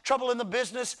off, trouble in the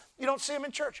business. You don't see them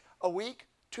in church. A week,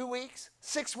 2 weeks,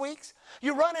 6 weeks.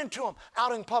 You run into them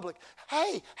out in public.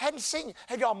 Hey, hadn't seen you.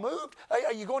 Have y'all moved?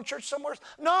 Are you going to church somewhere?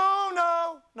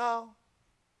 No.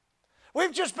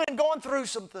 We've just been going through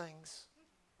some things.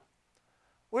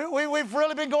 We've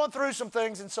really been going through some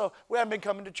things, and so we haven't been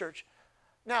coming to church.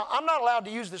 Now, I'm not allowed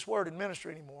to use this word in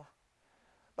ministry anymore,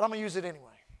 but I'm going to use it anyway.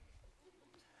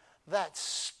 That's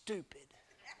stupid.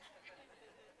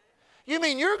 You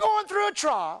mean you're going through a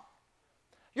trial,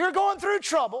 you're going through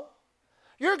trouble,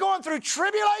 you're going through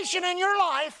tribulation in your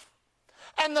life,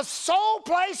 and the sole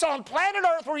place on planet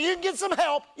Earth where you can get some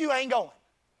help, you ain't going.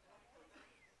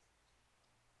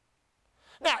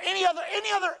 Now, any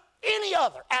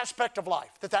other aspect of life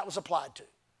that was applied to.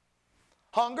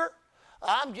 Hunger,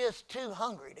 I'm just too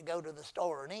hungry to go to the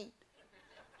store and eat.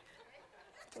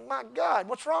 I think, my God,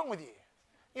 what's wrong with you?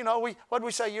 You know, what did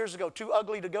we say years ago? Too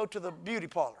ugly to go to the beauty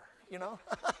parlor, you know?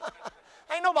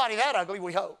 Ain't nobody that ugly,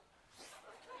 we hope.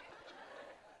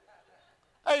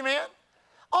 Amen.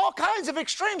 All kinds of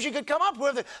extremes you could come up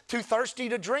with. Too thirsty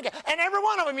to drink. And every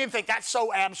one of them you think that's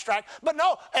so abstract. But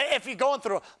no, if you're going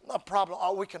through a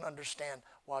problem, we can understand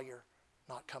why you're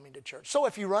not coming to church. So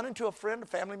if you run into a friend, a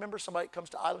family member, somebody comes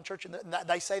to Island Church and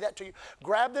they say that to you,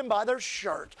 grab them by their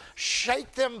shirt,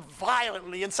 shake them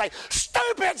violently and say,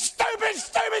 stupid, stupid,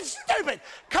 stupid, stupid.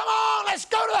 Come on, let's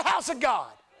go to the house of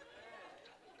God.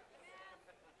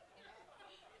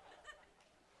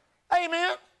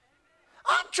 Amen.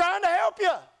 I'm trying to help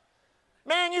you.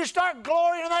 Man, you start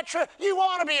glorying in that truth. You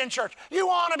want to be in church. You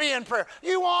want to be in prayer.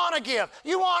 You want to give.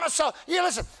 You want to sow.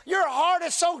 Listen, your heart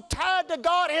is so tied to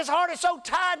God. His heart is so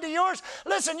tied to yours.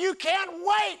 Listen, you can't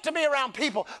wait to be around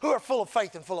people who are full of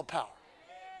faith and full of power.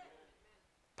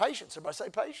 Patience. Everybody say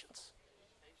patience.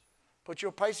 Put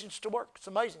your patience to work. It's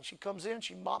amazing. She comes in.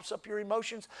 She mops up your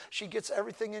emotions. She gets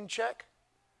everything in check.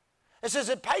 It says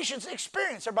that patience,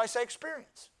 experience. Everybody say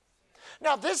experience.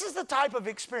 Now, this is the type of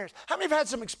experience. How many have had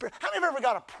some experience? How many have ever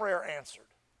got a prayer answered?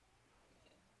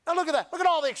 Now, look at that. Look at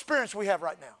all the experience we have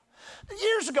right now.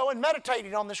 Years ago, in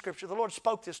meditating on this scripture, the Lord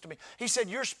spoke this to me. He said,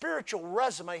 your spiritual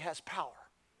resume has power.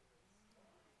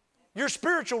 Your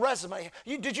spiritual resume.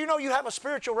 Did you know you have a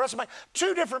spiritual resume?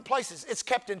 2 different places. It's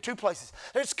kept in 2 places.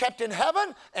 It's kept in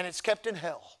heaven and it's kept in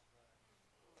hell.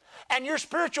 And your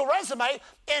spiritual resume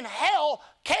in hell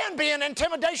can be an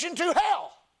intimidation to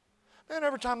hell. And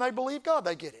every time they believe God,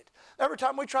 they get it. Every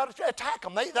time we try to attack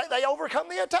them, they overcome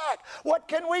the attack. What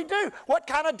can we do? What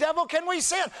kind of devil can we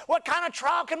send? What kind of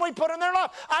trial can we put in their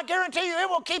life? I guarantee you it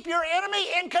will keep your enemy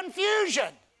in confusion.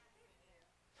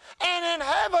 And in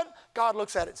heaven, God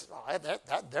looks at it and says,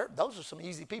 those are some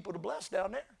easy people to bless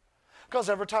down there. Because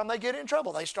every time they get in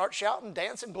trouble, they start shouting,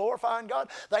 dancing, glorifying God.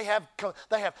 They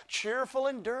have cheerful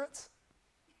endurance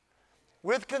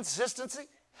with consistency.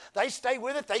 They stay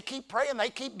with it. They keep praying. They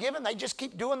keep giving. They just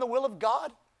keep doing the will of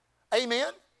God.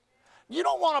 Amen. You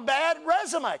don't want a bad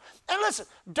resume. And listen,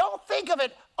 don't think of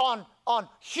it on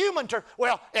human terms.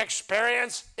 Well,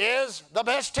 experience is the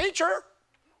best teacher.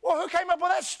 Well, who came up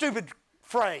with that stupid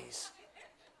phrase?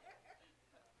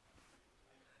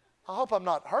 I hope I'm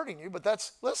not hurting you,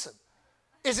 but listen.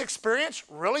 Is experience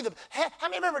really the... How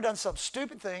many of you ever done some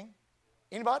stupid thing?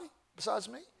 Anybody besides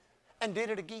me? And did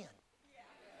it again?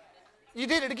 You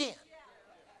did it again.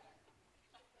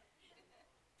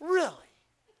 Really?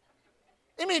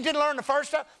 You mean you didn't learn the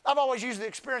first time? I've always used the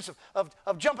experience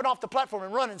of jumping off the platform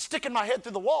and running, sticking my head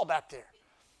through the wall back there.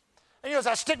 And as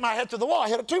I stick my head through the wall, I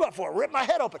hit a 2x4, rip my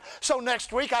head open. So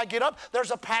next week I get up,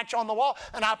 there's a patch on the wall,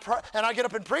 and I get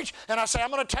up and preach, and I say, I'm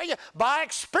going to tell you by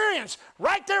experience,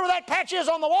 right there where that patch is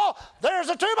on the wall, there's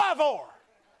a 2x4.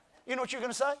 You know what you're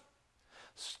going to say?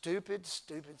 Stupid,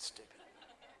 stupid, stupid.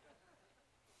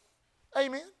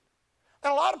 Amen?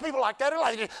 And a lot of people like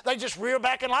that, they just rear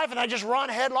back in life and they just run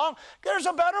headlong. There's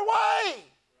a better way.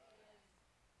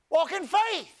 Walk in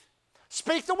faith.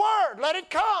 Speak the word. Let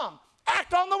it come.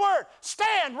 Act on the word.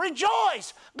 Stand.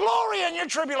 Rejoice. Glory in your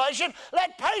tribulation.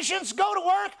 Let patience go to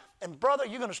work. And brother,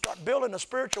 you're going to start building a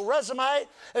spiritual resume.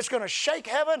 It's going to shake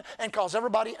heaven and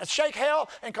shake hell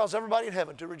and cause everybody in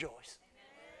heaven to rejoice.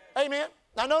 Amen.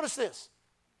 Now notice this.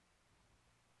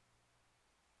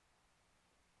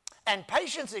 And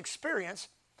patience experience,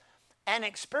 and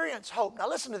experience hope. Now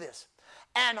listen to this.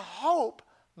 And hope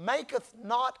maketh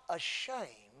not ashamed,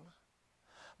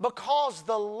 because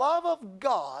the love of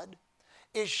God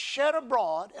is shed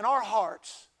abroad in our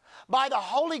hearts by the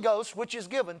Holy Ghost, which is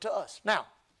given to us. Now,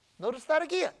 notice that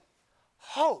again.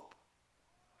 Hope.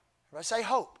 Everybody say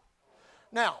hope.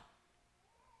 Now,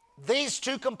 these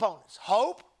two components,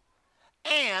 hope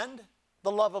and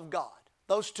the love of God,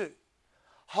 those two.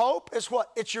 Hope is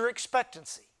what? It's your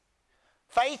expectancy.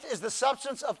 Faith is the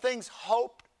substance of things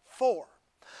hoped for.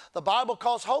 The Bible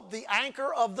calls hope the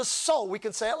anchor of the soul. We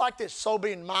can say it like this. Soul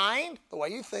being mind, the way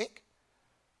you think.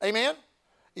 Amen?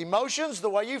 Emotions, the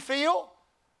way you feel.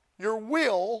 Your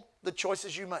will, the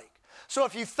choices you make. So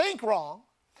if you think wrong,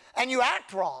 and you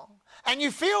act wrong, and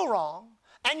you feel wrong,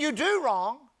 and you do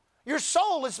wrong, your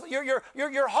soul is,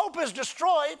 your hope is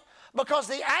destroyed, because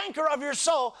the anchor of your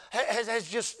soul has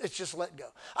just let go.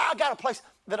 I got a place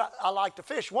that I like to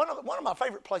fish. One of my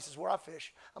favorite places where I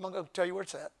fish. I'm going to tell you where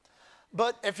it's at.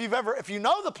 But if you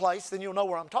know the place, then you'll know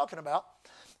where I'm talking about.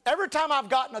 Every time I've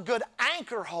gotten a good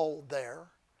anchor hold there,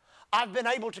 I've been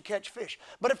able to catch fish.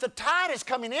 But if the tide is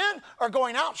coming in or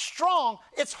going out strong,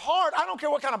 it's hard. I don't care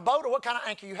what kind of boat or what kind of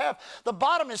anchor you have. The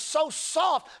bottom is so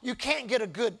soft, you can't get a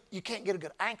good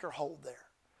anchor hold there.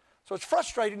 So it's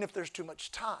frustrating if there's too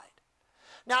much tide.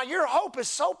 Now, your hope is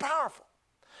so powerful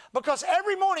because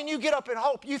every morning you get up in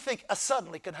hope, you think a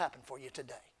suddenly can happen for you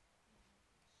today.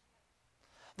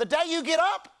 The day you get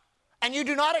up and you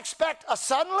do not expect a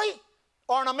suddenly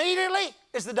or an immediately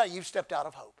is the day you've stepped out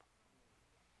of hope.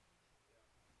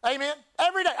 Amen?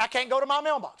 Every day. I can't go to my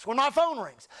mailbox when my phone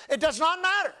rings. It does not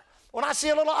matter. When I see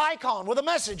a little icon with a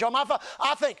message on my phone,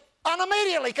 I think,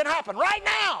 immediately can happen right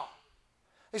now.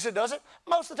 He said, does it?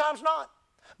 Most of the times not.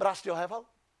 But I still have hope.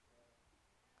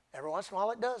 Every once in a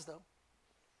while it does, though.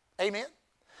 Amen?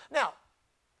 Now,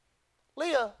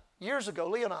 Leah, years ago,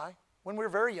 Leah and I, when we were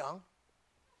very young,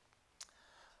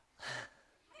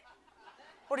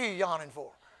 what are you yawning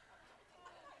for?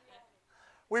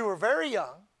 We were very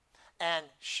young, and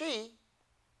she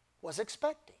was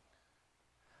expecting.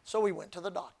 So we went to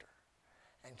the doctor.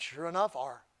 And sure enough,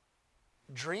 our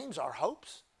dreams, our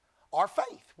hopes, our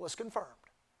faith was confirmed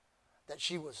that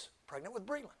she was pregnant with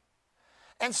Breland.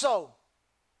 And so,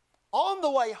 on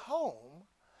the way home,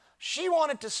 she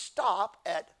wanted to stop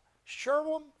at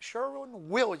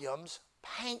Sherwin-Williams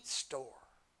paint store.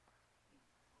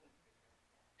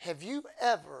 Have you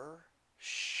ever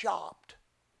shopped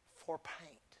for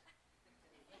paint?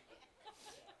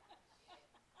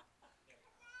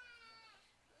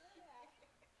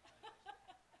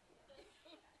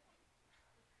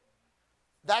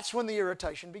 That's when the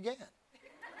irritation began.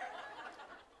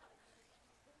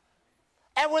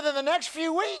 And within the next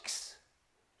few weeks,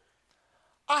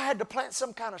 I had to plant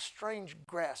some kind of strange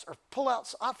grass or pull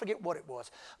out, I forget what it was.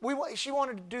 She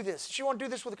wanted to do this. She wanted to do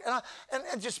this with,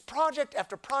 and just project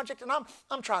after project. And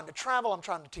I'm trying to travel. I'm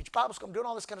trying to teach Bible school. I'm doing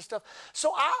all this kind of stuff.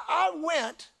 So I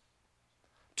went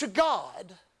to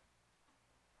God,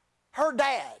 her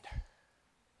dad,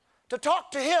 to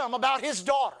talk to him about his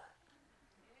daughter.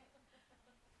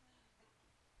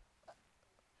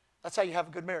 That's how you have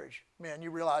a good marriage. Men,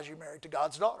 you realize you're married to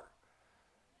God's daughter.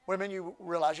 Women, you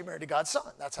realize you're married to God's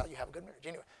son. That's how you have a good marriage.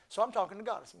 Anyway, so I'm talking to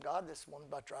God. I said, God, this woman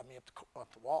about to drive me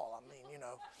up the wall. I mean,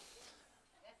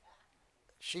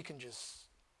 she can just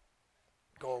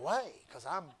go away, because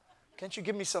can't you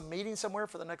give me some meeting somewhere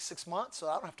for the next 6 months so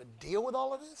I don't have to deal with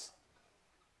all of this?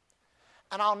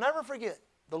 And I'll never forget,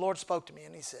 the Lord spoke to me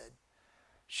and he said,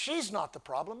 she's not the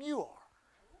problem, you are.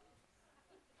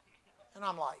 And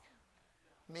I'm like,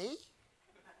 me?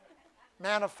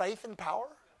 Man of faith and power?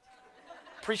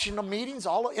 Preaching to meetings,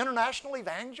 all international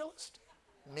evangelist?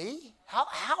 Me?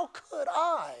 How could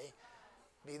I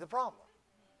be the problem?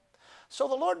 So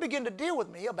the Lord began to deal with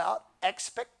me about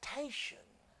expectation.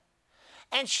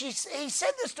 And he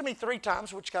said this to me 3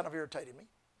 times, which kind of irritated me.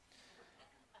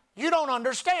 You don't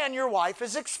understand, your wife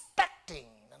is expecting.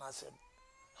 And I said,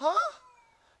 huh?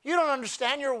 You don't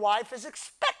understand, your wife is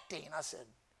expecting. I said,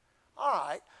 all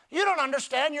right. You don't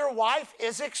understand, your wife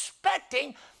is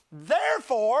expecting.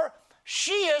 Therefore,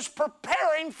 she is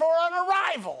preparing for an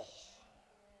arrival.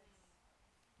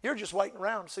 You're just waiting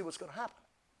around to see what's going to happen.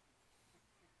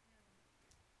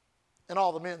 And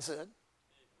all the men said,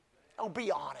 oh,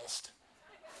 be honest.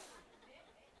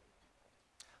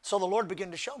 So the Lord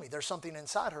began to show me there's something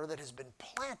inside her that has been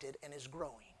planted and is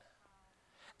growing.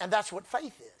 And that's what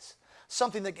faith is.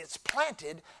 Something that gets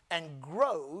planted and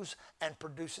grows and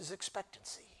produces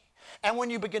expectancy. And when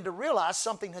you begin to realize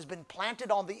something has been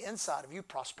planted on the inside of you,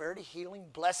 prosperity, healing,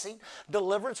 blessing,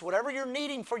 deliverance, whatever you're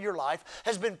needing for your life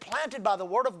has been planted by the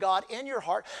Word of God in your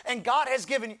heart. And God has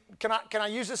given, can I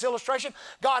use this illustration?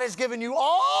 God has given you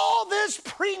all this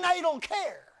prenatal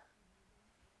care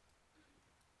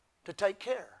to take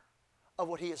care of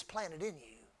what He has planted in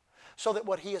you, so that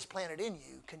what He has planted in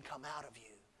you can come out of you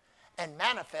and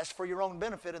manifest for your own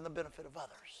benefit and the benefit of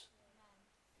others.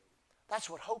 That's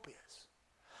what hope is.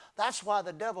 That's why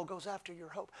the devil goes after your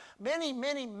hope. Many,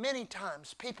 many, many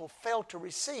times people fail to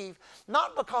receive,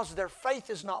 not because their faith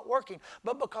is not working,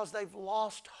 but because they've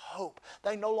lost hope.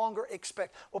 They no longer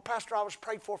expect. Well, Pastor, I was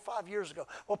prayed for 5 years ago.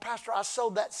 Well, Pastor, I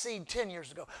sowed that seed 10 years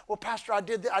ago. Well, Pastor, I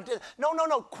did that. No.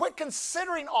 Quit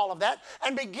considering all of that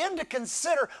and begin to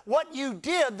consider what you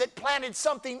did that planted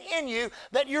something in you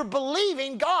that you're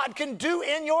believing God can do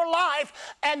in your life,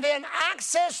 and then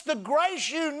access the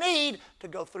grace you need to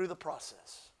go through the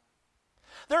process.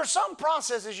 There are some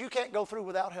processes you can't go through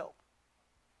without help.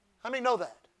 How many know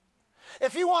that?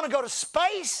 If you want to go to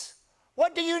space,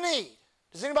 what do you need?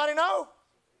 Does anybody know?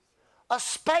 A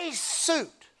space suit.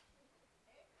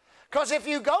 Because if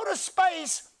you go to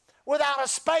space without a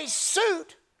space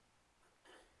suit,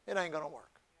 it ain't going to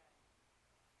work.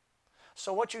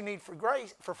 So what you need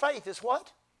for faith is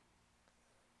what?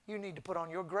 You need to put on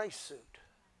your grace suit.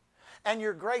 And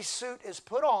your grace suit is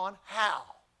put on how?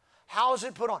 How is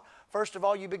it put on? First of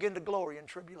all, you begin to glory in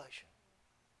tribulation.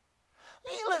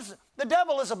 Listen, the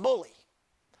devil is a bully.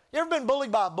 You ever been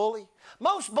bullied by a bully?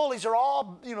 Most bullies are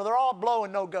all, they're all blow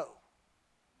and no go.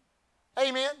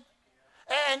 Amen?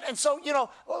 And so,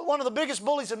 one of the biggest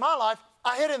bullies in my life,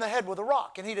 I hit in the head with a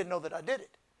rock, and he didn't know that I did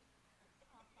it.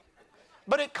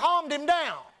 But it calmed him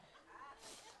down.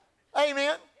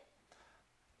 Amen?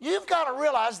 You've got to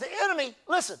realize the enemy,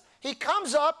 listen, he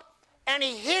comes up and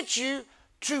he hits you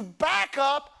to back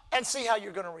up and see how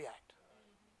you're going to react.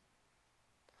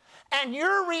 And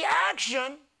your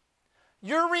reaction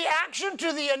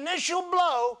to the initial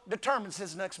blow determines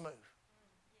his next move.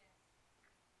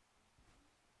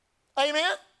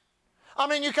 Amen? I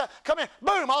mean, you come in,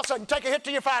 boom, all of a sudden take a hit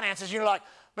to your finances. And you're like,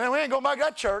 man, we ain't going back to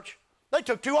that church. They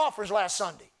took 2 offers last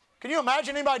Sunday. Can you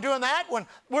imagine anybody doing that when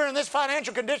we're in this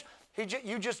financial condition?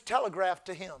 You just telegraphed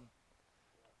to him.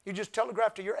 You just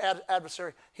telegraph to your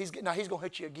adversary, he's going to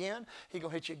hit you again, he's going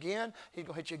to hit you again, he's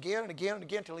going to hit you again and again and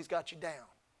again until he's got you down.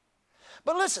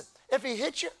 But listen, if he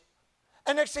hits you,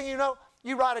 and next thing you know,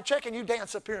 you write a check and you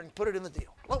dance up here and put it in the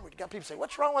deal. Glory to God. People say,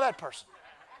 what's wrong with that person?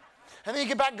 And then you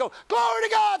get back and go, glory to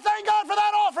God, thank God for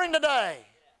that offering today.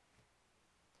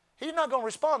 He's not going to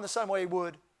respond the same way he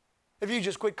would if you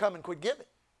just quit coming, quit giving.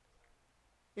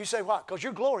 You say, why? Because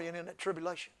you're glorying in that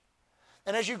tribulation.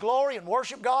 And as you glory and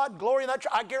worship God, glory in that,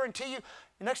 I guarantee you,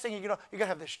 the next thing you're going to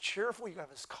have this cheerful, you're going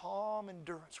to have this calm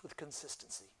endurance with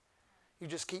consistency. You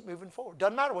just keep moving forward.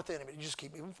 Doesn't matter what the enemy, you just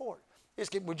keep moving forward.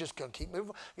 We're just going to keep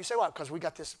moving. You say, why? Because we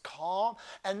got this calm.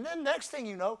 And then next thing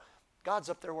you know, God's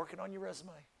up there working on your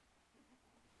resume.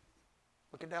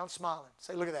 Looking down, smiling.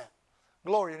 Say, look at that.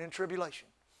 Glorying in tribulation.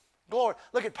 Glory.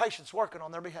 Look at patience working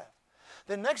on their behalf.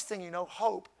 Then next thing you know,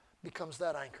 hope becomes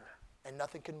that anchor, and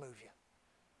nothing can move you.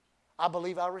 I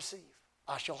believe I receive.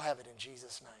 I shall have it in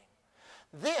Jesus'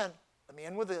 name. Then, let me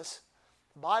end with this.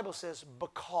 The Bible says,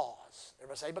 because.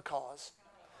 Everybody say because.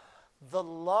 The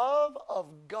love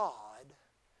of God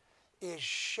is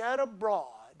shed abroad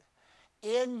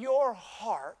in your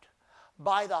heart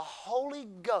by the Holy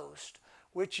Ghost,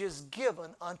 which is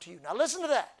given unto you. Now listen to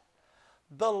that.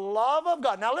 The love of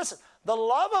God. Now listen, the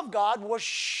love of God was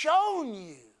shown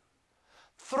you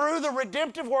through the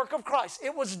redemptive work of Christ.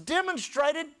 It was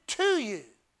demonstrated to you.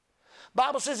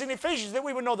 Bible says in Ephesians that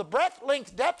we would know the breadth,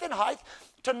 length, depth, and height,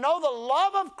 to know the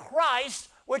love of Christ,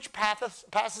 which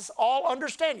passes all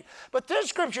understanding. But this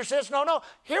scripture says, no,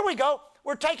 here we go.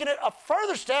 We're taking it a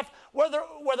further step, whether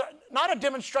not a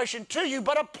demonstration to you,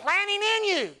 but a planning in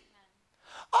you.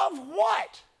 Of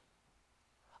what?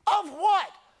 Of what?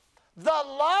 The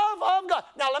love of God.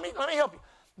 Now let me help you.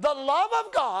 The love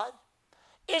of God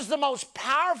is the most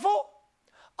powerful,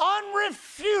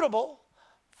 unrefutable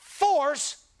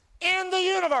force in the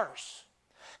universe.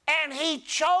 And He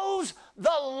chose the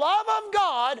love of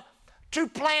God to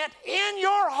plant in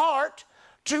your heart,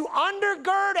 to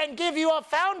undergird and give you a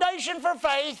foundation for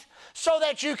faith so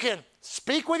that you can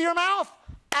speak with your mouth,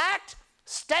 act,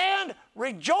 stand,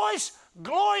 rejoice,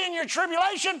 glory in your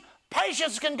tribulation,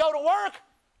 patience can go to work.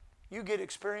 You get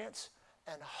experience,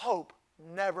 and hope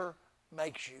never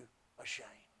makes you ashamed.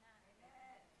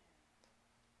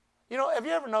 You know, have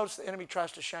you ever noticed the enemy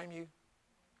tries to shame you?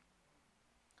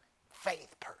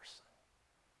 Faith person.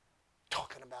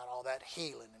 Talking about all that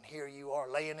healing, and here you are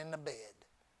laying in the bed.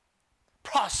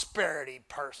 Prosperity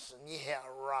person. Yeah,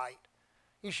 right.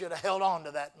 You should have held on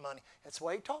to that money. That's the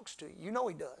way he talks to you. You know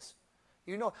he does.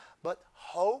 You know. But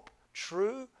hope,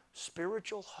 true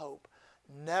spiritual hope,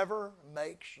 never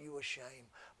makes you ashamed,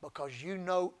 because you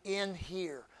know in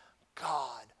here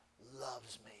God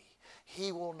loves me.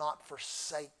 He will not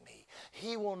forsake me.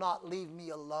 He will not leave me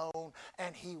alone,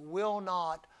 and He will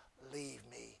not leave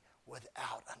me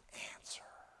without an answer.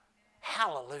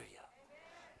 Hallelujah.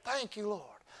 Thank you, Lord.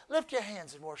 Lift your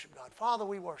hands and worship God. Father,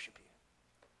 we worship you.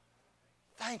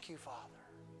 Thank you, Father.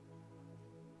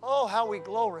 Oh, how we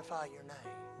glorify your name.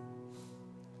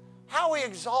 How we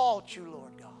exalt you,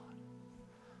 Lord God.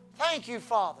 Thank you,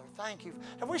 Father. Thank you.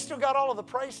 Have we still got all of the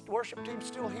praise worship team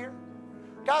still here?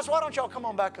 Guys, why don't y'all come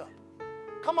on back up?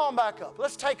 Come on back up.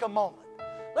 Let's take a moment.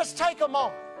 Let's take a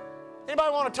moment.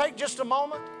 Anybody want to take just a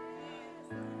moment?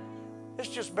 It's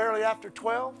just barely after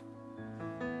 12.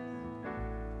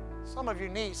 Some of you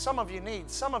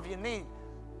need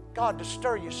God to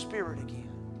stir your spirit again.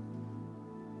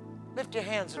 Lift your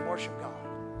hands and worship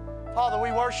God. Father,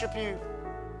 we worship you.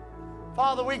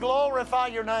 Father, we glorify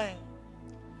your name.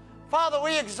 Father,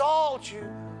 we exalt you.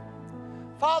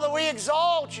 Father, we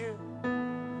exalt you.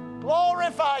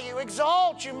 Glorify you,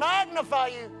 exalt you, magnify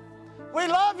you. We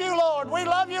love you, Lord. We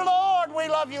love you, Lord. We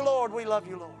love you, Lord. We love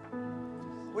you, Lord.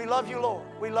 We love you, Lord.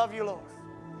 We love you, Lord.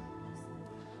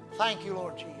 Thank you,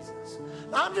 Lord Jesus.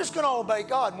 Now I'm just going to obey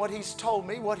God and what He's told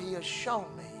me, what He has shown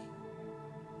me.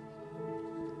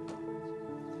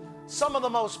 Some of the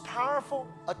most powerful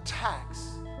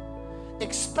attacks,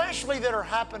 especially that are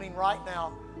happening right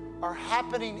now, are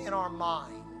happening in our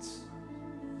minds.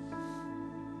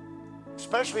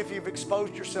 Especially if you've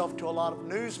exposed yourself to a lot of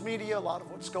news media, a lot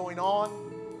of what's going on.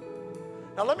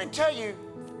 Now let me tell you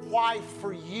why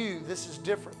for you this is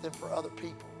different than for other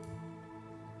people.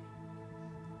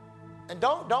 And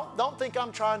don't think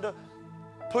I'm trying to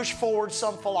push forward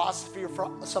some philosophy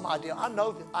or some idea. I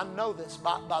know this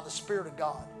by the Spirit of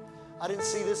God. I didn't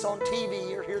see this on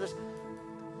TV or hear this.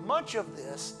 Much of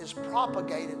this is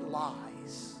propagated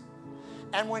lies.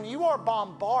 And when you are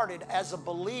bombarded as a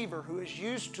believer who is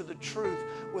used to the truth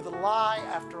with lie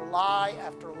after lie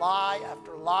after lie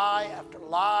after lie after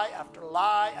lie after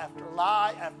lie after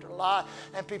lie after lie,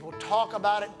 and people talk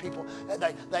about it, and people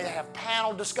they have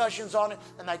panel discussions on it,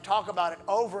 and they talk about it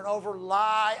over and over,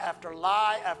 lie after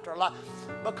lie after lie.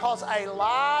 Because a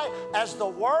lie, as the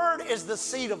word is the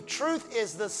seed of truth,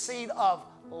 is the seed of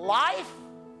life.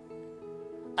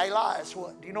 A lie is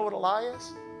what? Do you know what a lie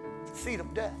is? It's the seed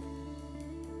of death.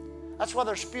 That's why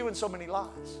they're spewing so many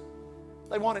lies.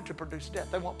 They want it to produce death.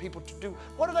 They want people to do.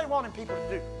 What are they wanting people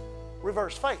to do?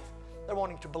 Reverse faith. They're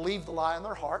wanting to believe the lie in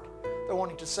their heart. They're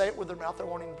wanting to say it with their mouth. They're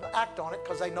wanting to act on it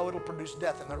because they know it'll produce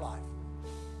death in their life.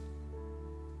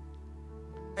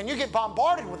 And you get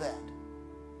bombarded with that.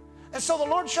 And so the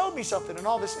Lord showed me something in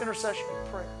all this intercession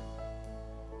and prayer.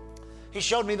 He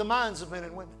showed me the minds of men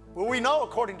and women. Well, we know,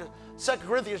 according to 2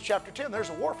 Corinthians chapter 10,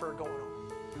 there's a warfare going on.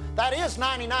 That is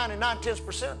 99 and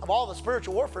 9/10% of all the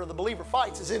spiritual warfare the believer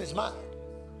fights is in his mind.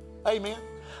 Amen.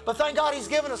 But thank God He's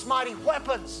given us mighty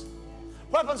weapons.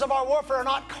 Weapons of our warfare are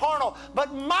not carnal,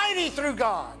 but mighty through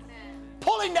God.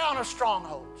 Pulling down of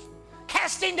strongholds,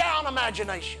 casting down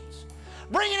imaginations,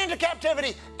 bringing into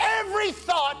captivity every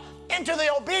thought into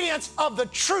the obedience of the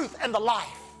truth and the life.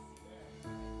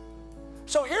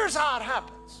 So here's how it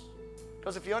happens.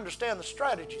 Because if you understand the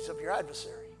strategies of your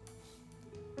adversary,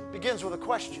 it begins with a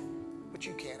question, which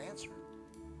you can't answer.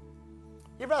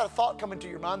 You ever had a thought come into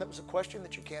your mind that was a question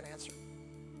that you can't answer?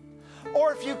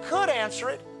 Or if you could answer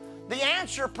it, the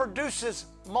answer produces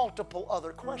multiple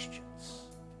other questions.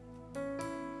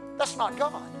 That's not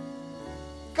God.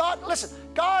 God, listen,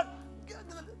 God,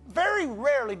 very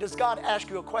rarely does God ask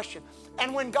you a question.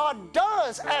 And when God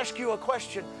does ask you a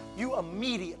question, you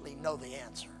immediately know the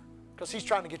answer because He's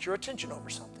trying to get your attention over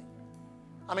something.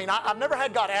 I mean, I've never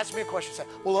had God ask me a question and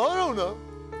say, well, I don't know.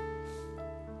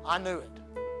 I knew it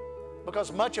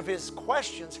because much of His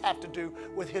questions have to do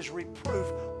with His reproof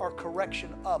or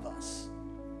correction of us.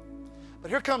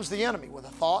 But here comes the enemy with a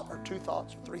thought or two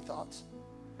thoughts or three thoughts.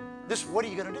 What are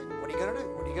you going to do? What are you going to do?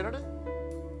 What are you going to do?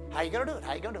 How are you going to do it?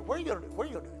 How are you going to do it? Where are you going to do it? Where are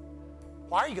you going to do it?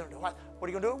 Why are you going to do it? What are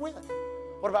you going to do it with?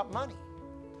 What about money?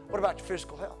 What about your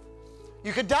physical health?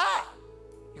 You could die.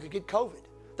 You could get COVID.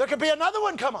 There could be another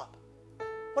one come up.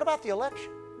 What about the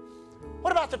election?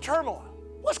 What about the turmoil?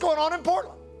 What's going on in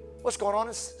Portland? What's going on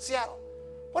in Seattle?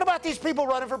 What about these people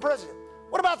running for president?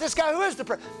 What about this guy who is the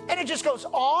president? And it just goes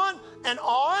on and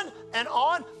on and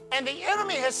on. And the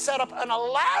enemy has set up an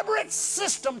elaborate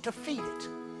system to feed it.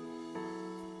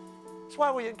 That's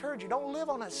why we encourage you, don't live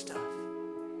on that stuff.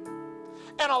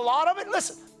 And a lot of it,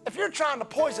 listen, if you're trying to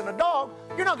poison a dog,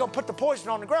 you're not going to put the poison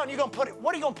on the ground. You're going to put it,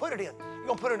 what are you going to put it in? You're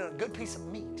going to put it in a good piece of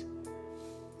meat.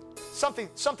 Something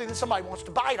that somebody wants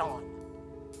to bite on.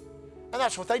 And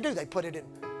that's what they do. They put it in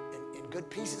good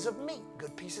pieces of meat,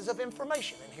 good pieces of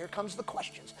information. And here comes the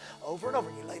questions over and over.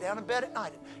 And you lay down in bed at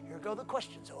night, and here go the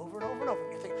questions over and over and over.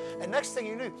 And, you think, and next thing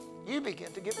you knew, you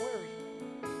begin to get weary.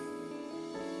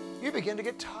 You begin to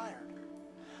get tired.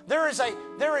 There is a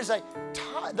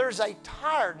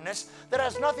tiredness that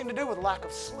has nothing to do with lack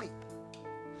of sleep.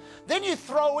 Then you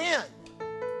throw in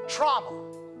trauma,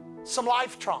 some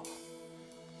life trauma,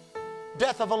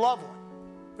 death of a loved one.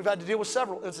 We've had to deal with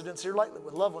several incidents here lately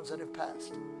with loved ones that have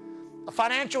passed. A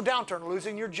financial downturn,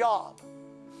 losing your job,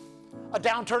 a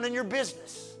downturn in your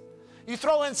business. You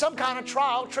throw in some kind of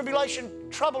trial, tribulation,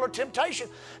 trouble, or temptation,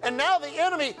 and now the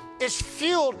enemy is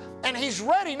fueled and he's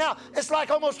ready now. It's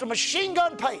like almost a machine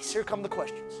gun pace. Here come the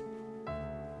questions.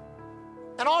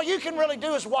 And all you can really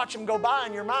do is watch them go by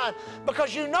in your mind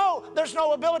because you know there's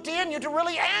no ability in you to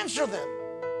really answer them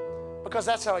because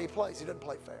that's how he plays. He doesn't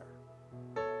play fair.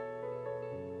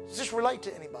 Does this relate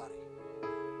to anybody?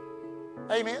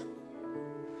 Amen?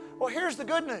 Well, here's the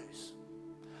good news.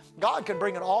 God can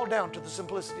bring it all down to the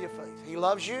simplicity of faith. He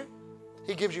loves you.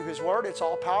 He gives you His word. It's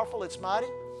all powerful. It's mighty.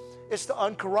 It's the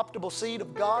uncorruptible seed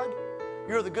of God.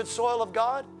 You're the good soil of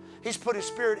God. He's put His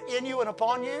Spirit in you and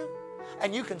upon you.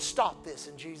 And you can stop this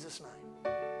in Jesus'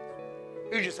 name.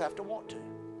 You just have to want to.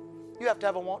 You have to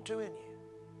have a want to in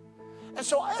you. And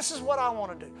so this is what I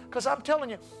want to do. Because I'm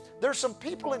telling you, there's some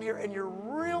people in here and you're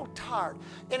real tired.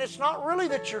 And it's not really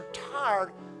that you're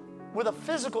tired with a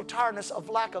physical tiredness of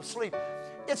lack of sleep.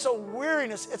 It's a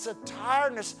weariness. It's a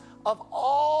tiredness of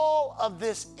all of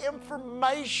this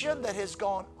information that has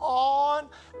gone on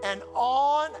and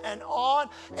on and on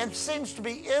and seems to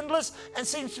be endless and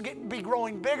seems to be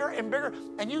growing bigger and bigger.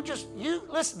 And you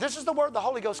listen, this is the word the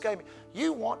Holy Ghost gave me.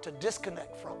 You want to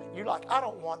disconnect from it. You're like, I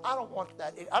don't want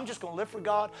that. I'm just going to live for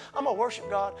God. I'm going to worship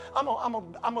God. I'm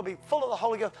going to be full of the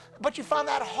Holy Ghost. But you find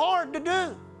that hard to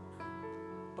do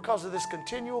because of this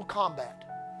continual combat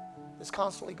that's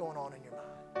constantly going on in your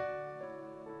mind.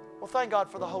 Well, thank God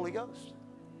for the Holy Ghost.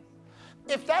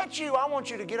 If that's you, I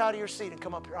want you to get out of your seat and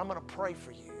come up here. I'm going to pray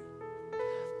for you.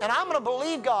 And I'm going to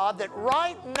believe God that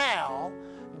right now,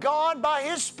 God by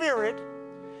His Spirit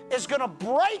is going to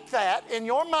break that in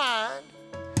your mind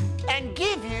and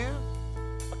give you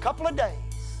a couple of days,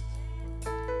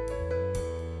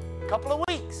 a couple of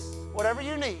weeks, whatever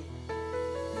you need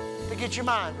to get your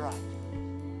mind right.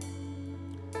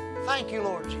 Thank you,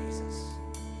 Lord Jesus.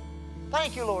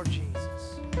 Thank you, Lord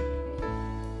Jesus.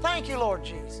 Thank you, Lord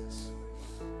Jesus.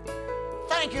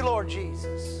 Thank you, Lord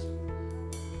Jesus.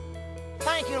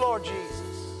 Thank you, Lord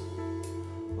Jesus.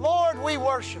 Lord, we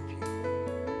worship you.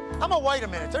 I'm going to wait a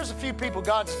minute. There's a few people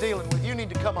God's dealing with. You need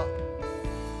to come up.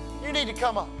 You need to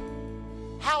come up.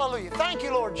 Hallelujah. Thank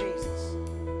you, Lord Jesus.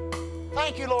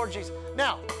 Thank you, Lord Jesus.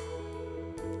 Now,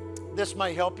 this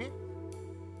may help you.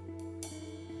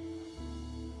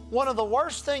 One of the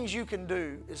worst things you can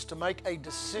do is to make a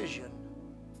decision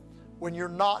when you're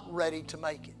not ready to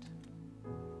make it.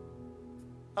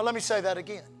 Now let me say that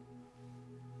again.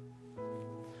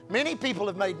 Many people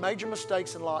have made major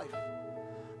mistakes in life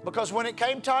because when it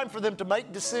came time for them to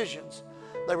make decisions,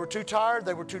 they were too tired,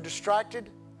 they were too distracted,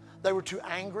 they were too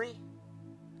angry.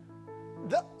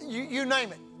 You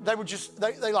name it. They were just,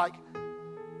 they like,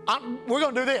 we're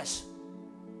going to do this.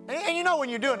 And you know when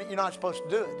you're doing it, you're not supposed to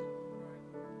do it.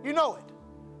 You know it.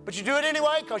 But you do it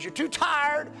anyway because you're too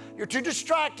tired, you're too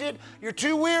distracted, you're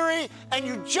too weary, and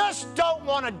you just don't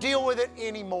want to deal with it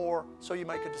anymore, so you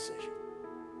make a decision.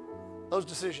 Those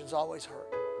decisions always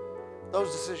hurt.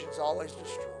 Those decisions always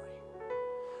destroy.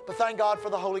 But thank God for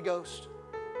the Holy Ghost.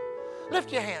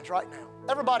 Lift your hands right now.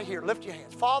 Everybody here, lift your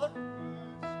hands. Father,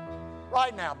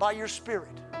 right now, by your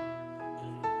Spirit,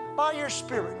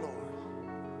 Lord,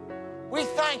 we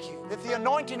thank you that the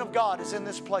anointing of God is in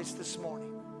this place this morning.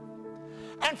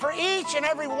 And for each and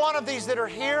every one of these that are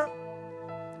here,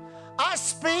 I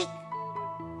speak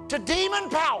to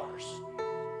demon powers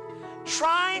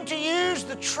trying to use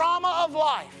the trauma of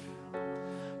life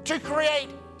to create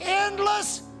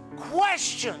endless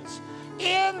questions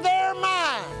in their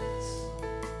minds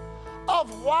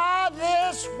of why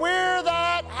this, where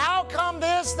that, how come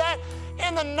this, that.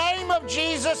 In the name of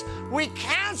Jesus, we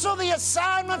cancel the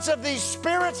assignments of these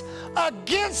spirits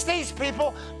against these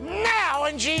people now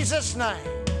in Jesus' name.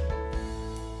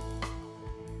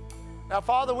 Now,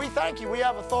 Father, we thank you. We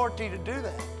have authority to do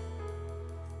that.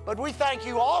 But we thank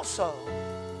you also.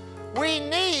 We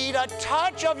need a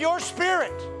touch of your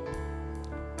Spirit,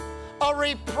 a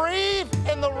reprieve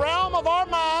in the realm of our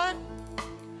mind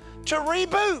to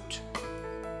reboot,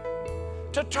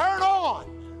 to turn on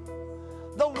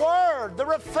the Word, the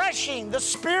refreshing, the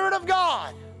Spirit of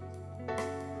God,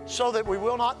 so that we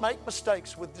will not make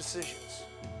mistakes with decisions.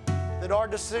 That our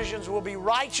decisions will be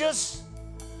righteous,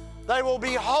 they will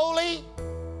be holy,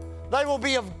 they will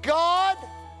be of God,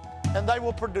 and they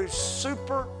will produce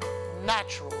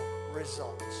supernatural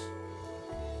results.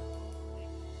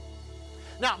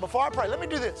 Now, before I pray, let me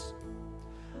do this.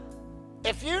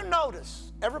 If you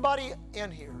notice, everybody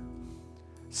in here,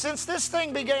 since this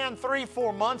thing began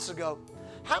 3-4 months ago,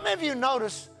 how many of you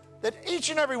notice that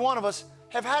each and every one of us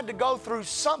have had to go through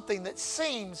something that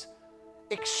seems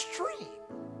extreme?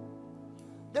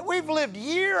 That we've lived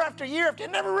year after year after,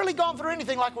 and never really gone through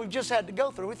anything like we've just had to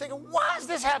go through. We're thinking, why is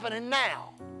this happening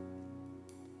now?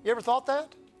 You ever thought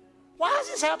that? Why is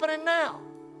this happening now?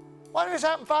 Why didn't this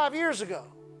happen 5 years ago?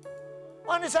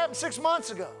 Why didn't this happen 6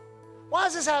 months ago? Why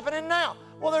is this happening now?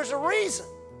 Well, there's a reason.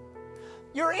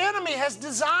 Your enemy has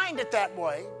designed it that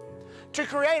way to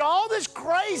create all this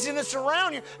craziness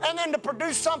around you and then to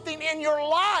produce something in your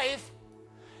life.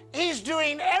 He's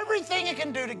doing everything he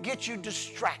can do to get you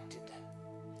distracted.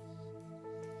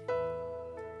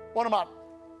 One of my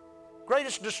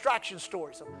greatest distraction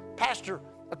stories, a pastor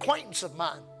acquaintance of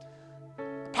mine,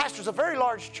 pastors a very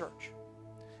large church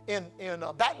in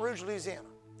Baton Rouge, Louisiana.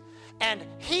 And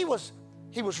he was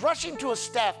rushing to a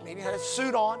staff meeting, had his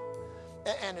suit on,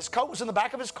 and his coat was in the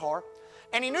back of his car.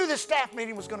 And he knew this staff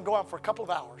meeting was going to go on for a couple of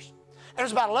hours. And it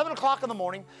was about 11 o'clock in the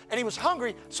morning, and he was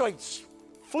hungry, so he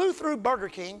flew through Burger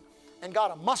King and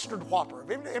got a mustard Whopper.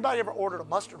 Anybody ever ordered a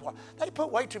mustard Whopper? They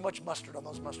put way too much mustard on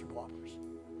those mustard Whoppers.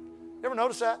 You ever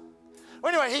notice that?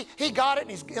 Well, anyway, he got it,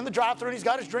 and he's in the drive-thru, and he's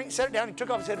got his drink, set it down, he took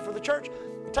off his head for the church.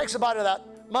 He takes a bite of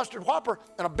that mustard Whopper,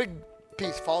 and a big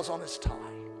piece falls on his tie.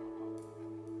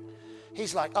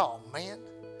 He's like, oh, man.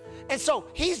 And so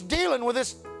he's dealing with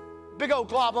this big old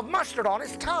glob of mustard on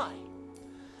his tie.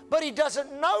 But he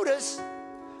doesn't notice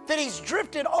that he's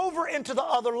drifted over into the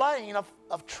other lane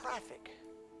of traffic.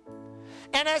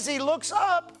 And as he looks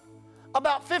up,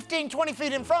 about 15, 20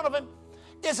 feet in front of him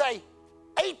is a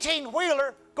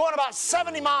 18-wheeler going about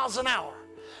 70 miles an hour,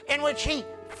 in which he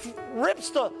rips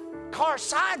the car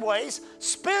sideways,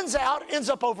 spins out, ends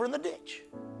up over in the ditch.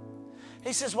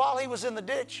 He says while he was in the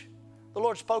ditch, the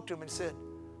Lord spoke to him and said,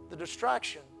 the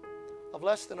distraction of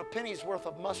less than a penny's worth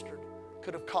of mustard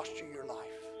could have cost you your life.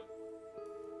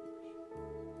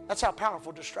 That's how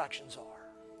powerful distractions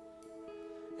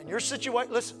are. And your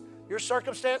situation, listen, your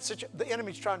circumstance, the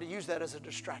enemy's trying to use that as a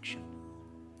distraction.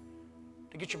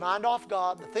 To get your mind off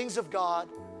God, the things of God,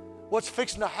 what's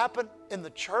fixing to happen in the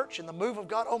church, in the move of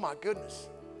God. Oh my goodness.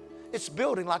 It's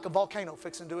building like a volcano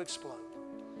fixing to explode.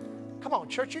 Come on,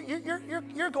 church,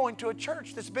 you're going to a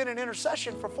church that's been in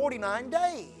intercession for 49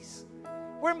 days.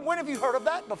 When have you heard of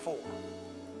that before?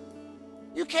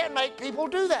 You can't make people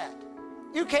do that.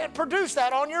 You can't produce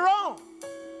that on your own.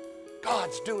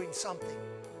 God's doing something,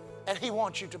 and He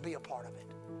wants you to be a part of it.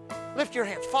 Lift your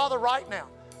hands. Father, right now.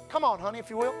 Come on, honey, if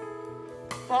you will.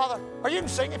 Father, or you can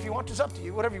sing if you want. It's up to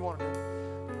you, whatever you want to do.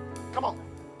 Come on.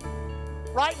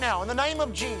 Right now, in the name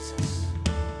of Jesus.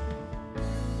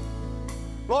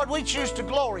 Lord, we choose to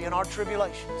glory in our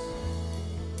tribulations.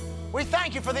 We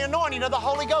thank you for the anointing of the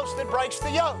Holy Ghost that breaks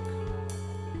the yoke.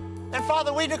 And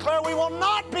Father, we declare we will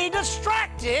not be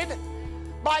distracted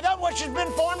by that which has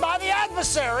been formed by the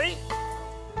adversary.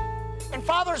 And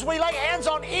Father, as we lay hands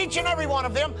on each and every one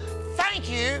of them, thank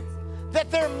you that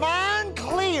their mind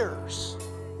clears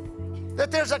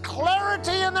But there's a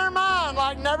clarity in their mind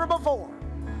like never before.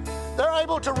 They're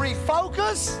able to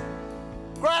refocus,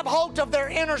 grab hold of their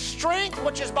inner strength,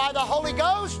 which is by the Holy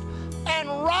Ghost, and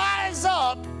rise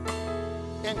up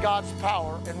in God's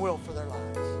power and will for their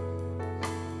lives.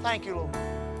 Thank you, Lord.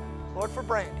 Lord, for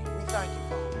Brandy, we thank you,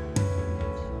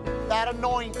 Father. That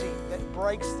anointing that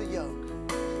breaks the yoke.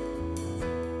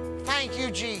 Thank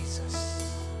you,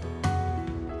 Jesus.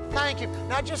 Thank you.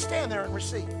 Now just stand there and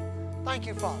receive. Thank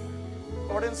you, Father.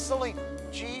 Lord, in Selena,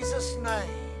 Jesus' name.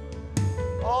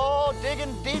 Oh,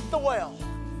 digging deep the well.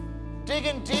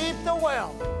 Digging deep the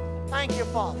well. Thank you,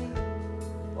 Father.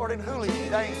 Lord, in Julio,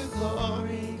 thank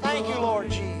you. Thank you, Lord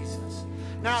Jesus.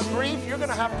 Now, grief, you're going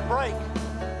to have to break.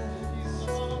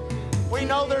 We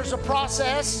know there's a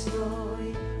process.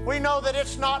 We know that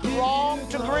it's not wrong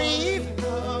to grieve.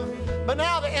 But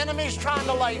now the enemy's trying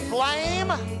to lay blame.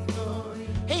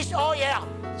 Oh yeah,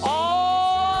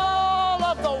 all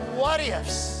of the what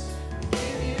ifs.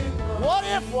 What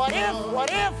if, what if, what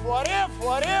if, what if,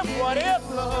 what if, what if.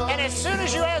 And as soon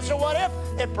as you answer what if,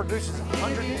 it produces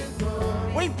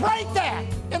 100. We break that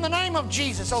in the name of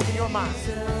Jesus over your mind.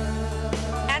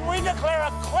 And we declare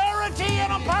a clarity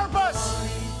and a purpose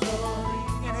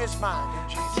in his mind, in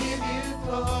Jesus.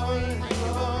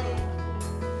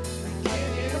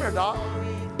 Come here, Doc.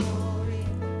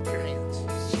 Your hands.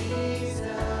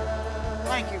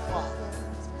 Thank you, Father.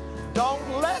 Don't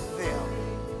let them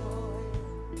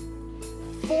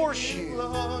force you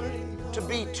to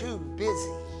be too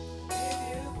busy.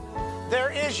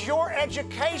 There is your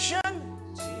education,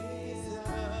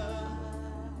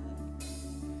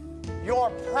 your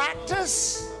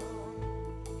practice,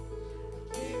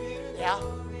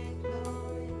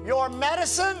 your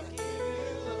medicine,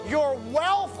 your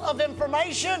wealth of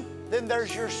information, then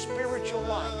there's your spiritual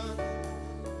life.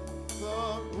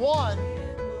 One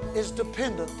is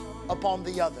dependent upon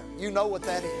the other. You know what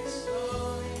that is.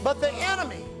 But the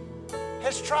enemy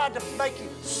has tried to make you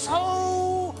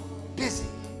so busy.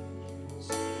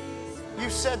 You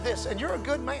said this, and you're a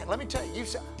good man. Let me tell you, you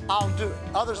said, I'll do it.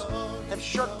 Others have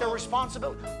shirked their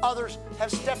responsibility. Others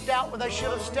have stepped out when they should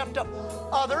have stepped up.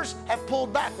 Others have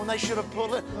pulled back when they should have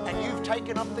pulled in. And you've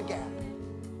taken up the gap.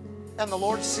 And the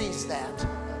Lord sees that.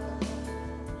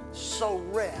 So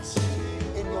rest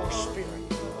in your spirit.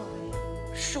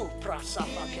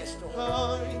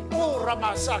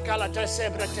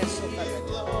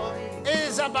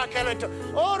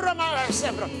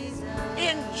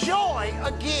 Enjoy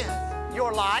again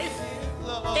your life.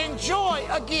 Enjoy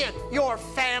again your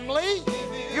family,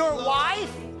 your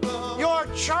wife, your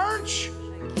church,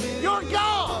 your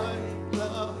God.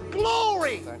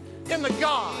 Glory in the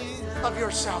God of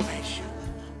your salvation.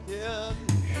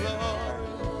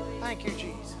 Thank you,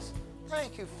 Jesus.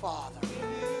 Thank you, Father,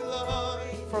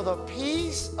 for the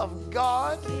peace of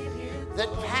God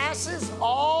that passes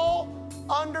all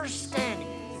understanding.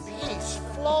 Peace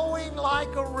flowing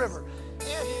like a river.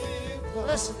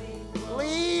 Listen,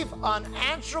 leave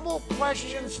unanswerable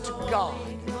questions to God,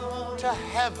 to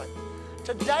heaven.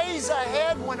 Today's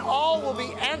ahead when all will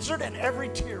be answered and every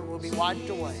tear will be wiped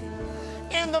away.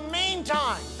 In the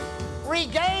meantime,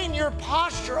 regain your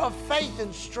posture of faith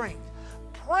and strength.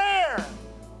 Prayer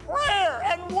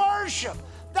and worship,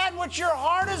 that which your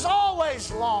heart has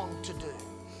always longed to do.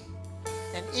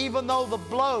 And even though the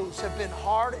blows have been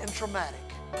hard and traumatic,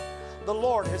 the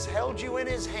Lord has held you in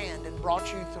his hand and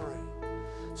brought you through.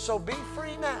 So be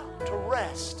free now to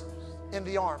rest in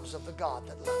the arms of the God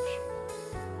that loves you.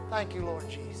 Thank you, Lord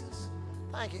Jesus.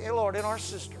 Thank you, Lord, in our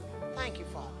sister. Thank you,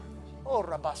 Father.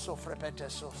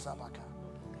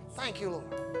 Thank you, Lord.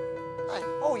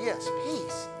 Oh, yes,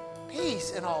 peace.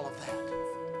 Peace in all of that.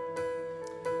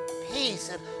 Peace.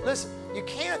 And listen, you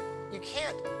can't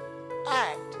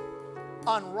act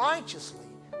unrighteously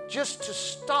just to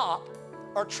stop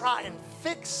or try and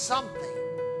fix something.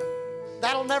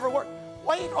 That'll never work.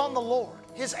 Wait on the Lord.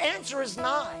 His answer is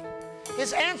nigh.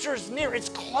 His answer is near. It's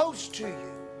close to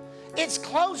you. It's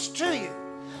close to you.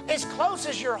 As close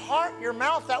as your heart, your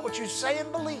mouth, that which you say and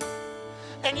believe.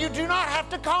 And you do not have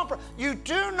to compromise. You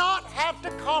do not have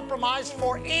to compromise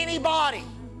for anybody.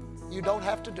 You don't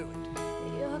have to do it.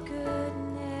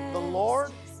 The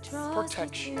Lord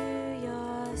protects you.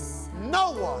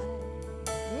 No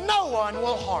one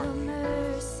will harm you.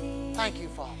 Thank you,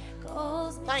 Father.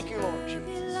 Thank you, Lord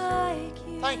Jesus.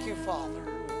 Thank you, Father.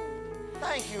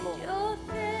 Thank you, Lord.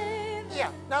 Yeah,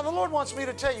 now the Lord wants me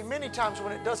to tell you many times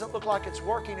when it doesn't look like it's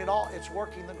working at all, it's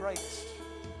working the greatest.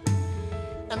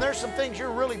 And there's some things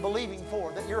you're really believing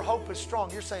for, that your hope is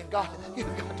strong. You're saying, God,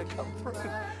 you've got to come through.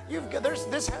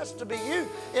 This has to be you.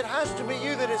 It has to be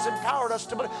you that has empowered us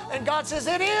to believe. And God says,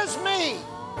 it is me.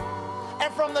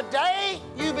 And from on the day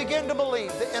you begin to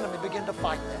believe, the enemy begin to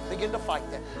fight that. Begin to fight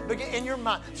that. Begin in your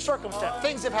mind, circumstance,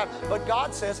 things have happened. But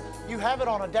God says you have it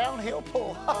on a downhill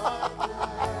pull.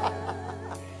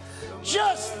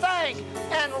 Just thank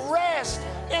and rest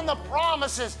in the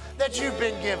promises that you've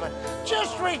been given.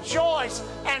 Just rejoice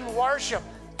and worship.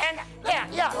 And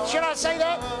should I say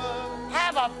that?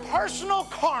 Have a personal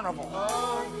carnival.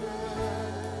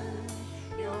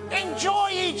 Enjoy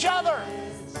each other.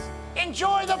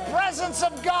 Enjoy the presence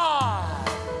of God.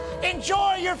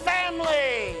 Enjoy your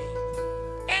family.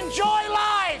 Enjoy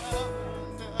life.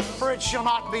 For it shall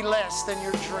not be less than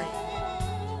your dream.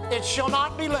 It shall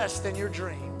not be less than your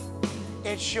dream.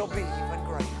 It shall be even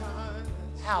greater.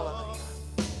 Hallelujah.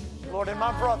 Lord, and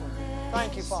my brother,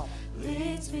 thank you, Father.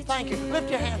 Thank you. Lift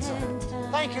your hands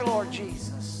up. Thank you, Lord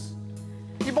Jesus.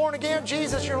 You born again?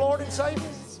 Jesus, your Lord and Savior?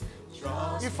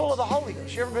 You're full of the Holy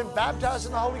Ghost. You ever been baptized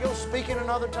in the Holy Ghost, speaking in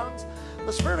other tongues?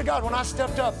 The Spirit of God, when I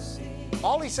stepped up,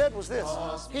 all He said was this: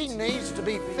 He needs to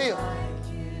be filled.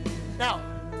 Now,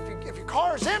 if your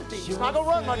car is empty, it's not going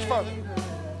to run much further.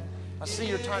 I see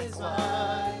your tank.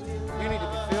 You need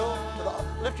to be filled to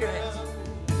the... Lift your hands.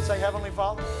 Say, Heavenly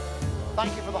Father,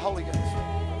 thank you for the Holy Ghost.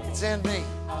 It's in me.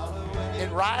 It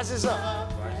rises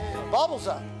up, bubbles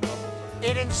up.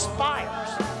 It inspires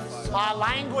my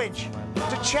language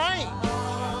to change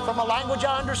from a language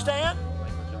I understand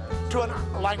to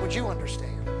a language you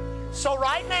understand. So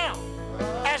right now,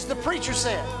 as the preacher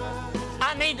said,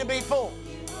 I need to be full.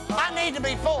 I need to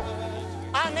be full.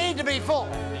 I need to be full.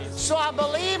 So I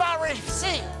believe I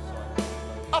receive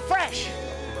a fresh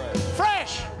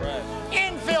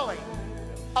infilling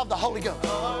of the Holy Ghost.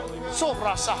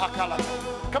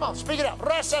 Come on, speak it out.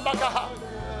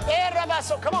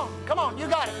 Come on, you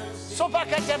got it.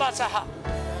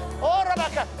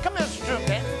 Come minister to him,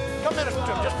 Dan. Come minister to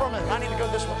him just for a minute. I need to go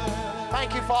this way.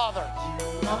 Thank you, Father.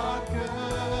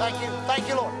 Thank you. Thank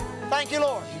you, Lord. Thank you,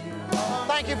 Lord.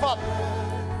 Thank you, Father.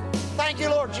 Thank you,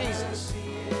 Lord Jesus.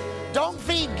 Don't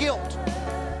feed guilt.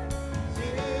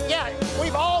 Yeah,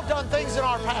 we've all done things in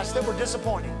our past that were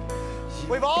disappointing.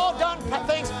 We've all done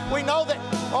things we know that,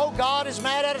 oh, God is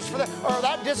mad at us for that, or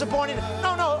that disappointed.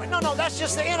 No, that's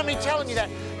just the enemy telling you that.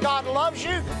 God loves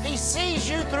you. He sees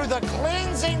you through the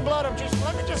cleansing blood of Jesus.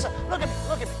 Let me just, look at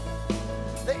me.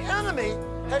 The enemy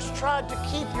has tried to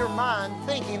keep your mind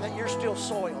thinking that you're still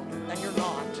soiled, and you're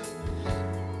not.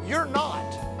 You're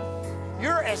not.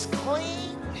 You're as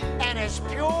clean and as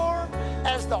pure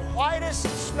as the whitest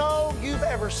snow you've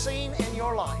ever seen in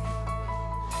your life.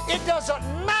 It doesn't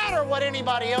matter what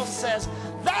anybody else says.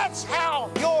 That's how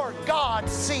your God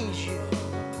sees you.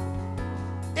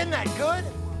 Isn't that good?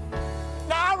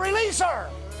 Now I release her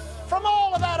from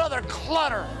all of that other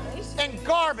clutter and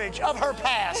garbage of her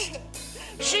past.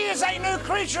 She is a new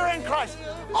creature in Christ.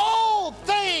 All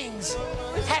things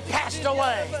have passed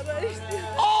away.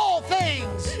 All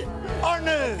things are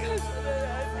new.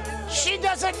 She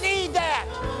doesn't need that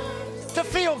to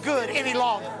feel good any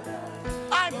longer.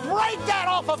 I break that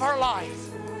off of her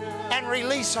life and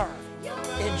release her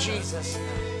in Jesus'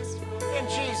 name. In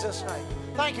Jesus' name.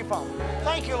 Thank you, Father.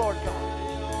 Thank you, Lord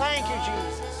God. Thank you,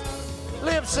 Jesus.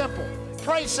 Live simple.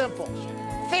 Pray simple.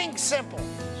 Think simple.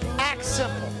 Act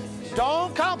simple.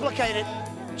 Don't complicate it.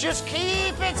 Just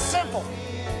keep it simple.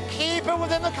 Keep it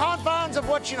within the confines of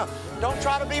what you know. Don't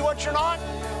try to be what you're not.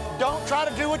 Don't try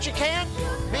to do what you can.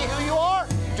 Be who you are.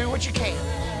 Do what you can.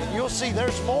 And you'll see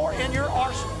there's more in your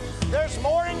arsenal. There's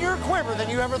more in your quiver than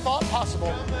you ever thought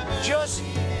possible. Just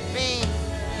be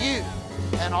you.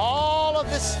 And all of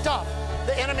this stuff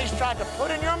the enemy's tried to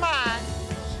put in your mind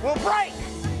will break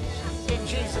in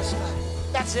Jesus' name.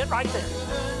 That's it right there.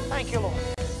 Thank you, Lord.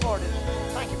 Lord,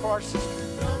 thank you for our sister.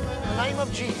 In the name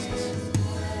of Jesus.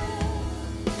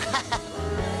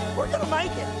 We're going to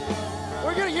make it.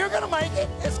 You're going to make it.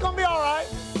 It's going to be all right.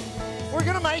 We're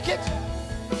going to make it.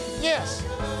 Yes.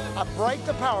 I break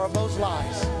the power of those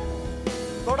lies.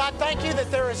 Lord, I thank you that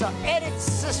there is an edit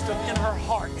system in her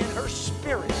heart, in her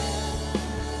spirit,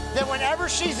 that whenever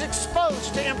she's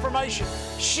exposed to information,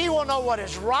 she will know what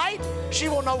is right, she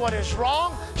will know what is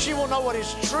wrong, she will know what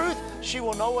is truth, she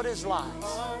will know what is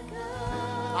lies.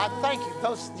 I thank you.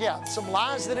 Some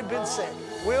lies that have been said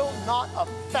will not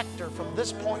affect her from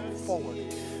this point forward.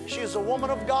 She is a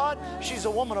woman of God. She's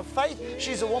a woman of faith.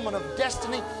 She's a woman of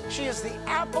destiny. She is the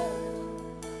apple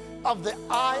of the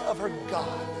eye of her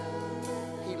God.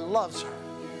 He loves her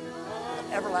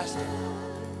with everlasting love.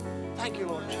 Thank you,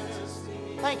 Lord Jesus.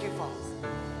 Thank you, Father.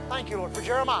 Thank you, Lord, for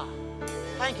Jeremiah.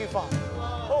 Thank you, Father.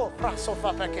 Oh,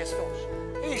 prasofa pekestos.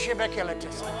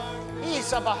 Ishebekeletes.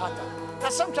 Isabahata. Now,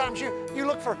 sometimes you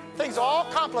look for things all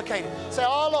complicated. Say,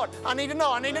 oh, Lord, I need to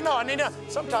know, I need to know, I need to know.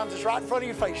 Sometimes it's right in front of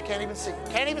your face. You can't even see it.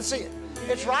 Can't even see it.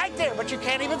 It's right there, but you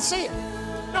can't even see it.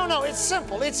 No, it's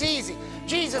simple. It's easy.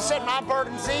 Jesus said, my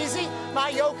burden's easy, my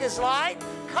yoke is light.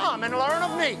 Come and learn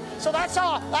of me. So that's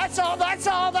all. That's all. That's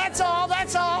all. That's all.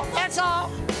 That's all. That's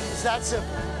all. It's that simple.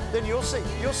 Then you'll see.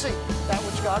 You'll see that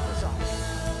which God desires.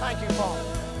 Thank you, Father.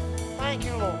 Thank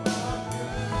you, Lord.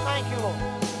 Thank you, Lord.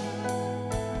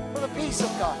 For the peace of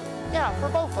God. Yeah, for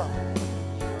both of them.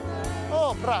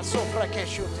 Oh, braso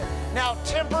prakeshute. Now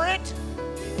temper it.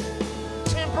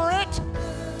 Temper it.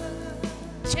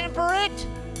 Temper it.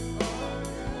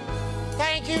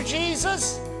 Thank you,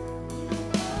 Jesus.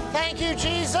 Thank you,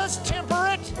 Jesus. Temper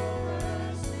it.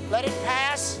 Let it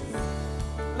pass.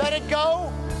 Let it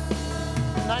go.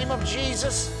 In the name of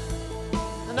Jesus.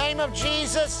 In the name of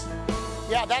Jesus.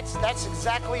 Yeah, that's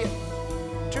exactly it.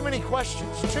 Too many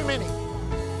questions. Too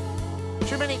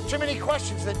many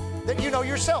questions that you know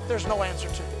yourself there's no answer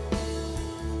to.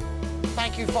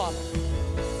 Thank you, Father.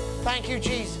 Thank you,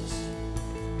 Jesus.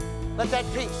 Let that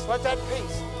peace. Let that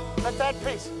peace. Let that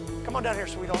peace. Come on down here,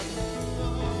 sweetheart.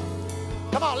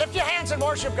 Come on, lift your hands and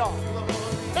worship God.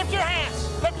 Lift your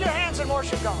hands. Lift your hands and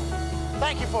worship God.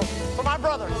 Thank you for my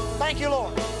brother. Thank you,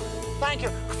 Lord. Thank you.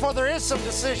 For there is some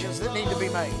decisions that need to be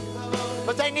made.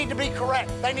 But they need to be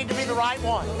correct. They need to be the right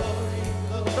one.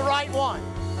 The right one.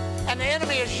 And the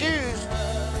enemy has used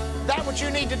that which you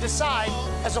need to decide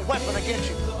as a weapon against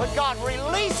you. But God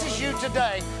releases you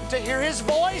today to hear His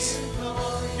voice.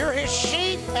 You're His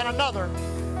sheep, and another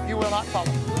you will not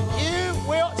follow. You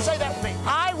will, say that with me,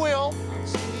 I will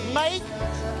make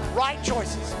right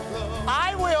choices.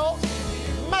 I will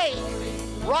make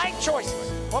right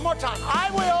choices. One more time.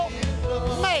 I will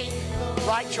make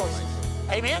right choices.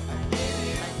 Amen?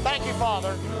 Thank you,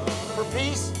 Father, for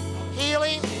peace,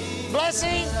 healing,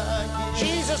 blessing.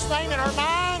 Jesus' name in her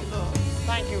mind.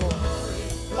 Thank you, Lord.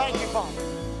 Thank you, Father.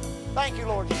 Thank you,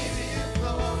 Lord.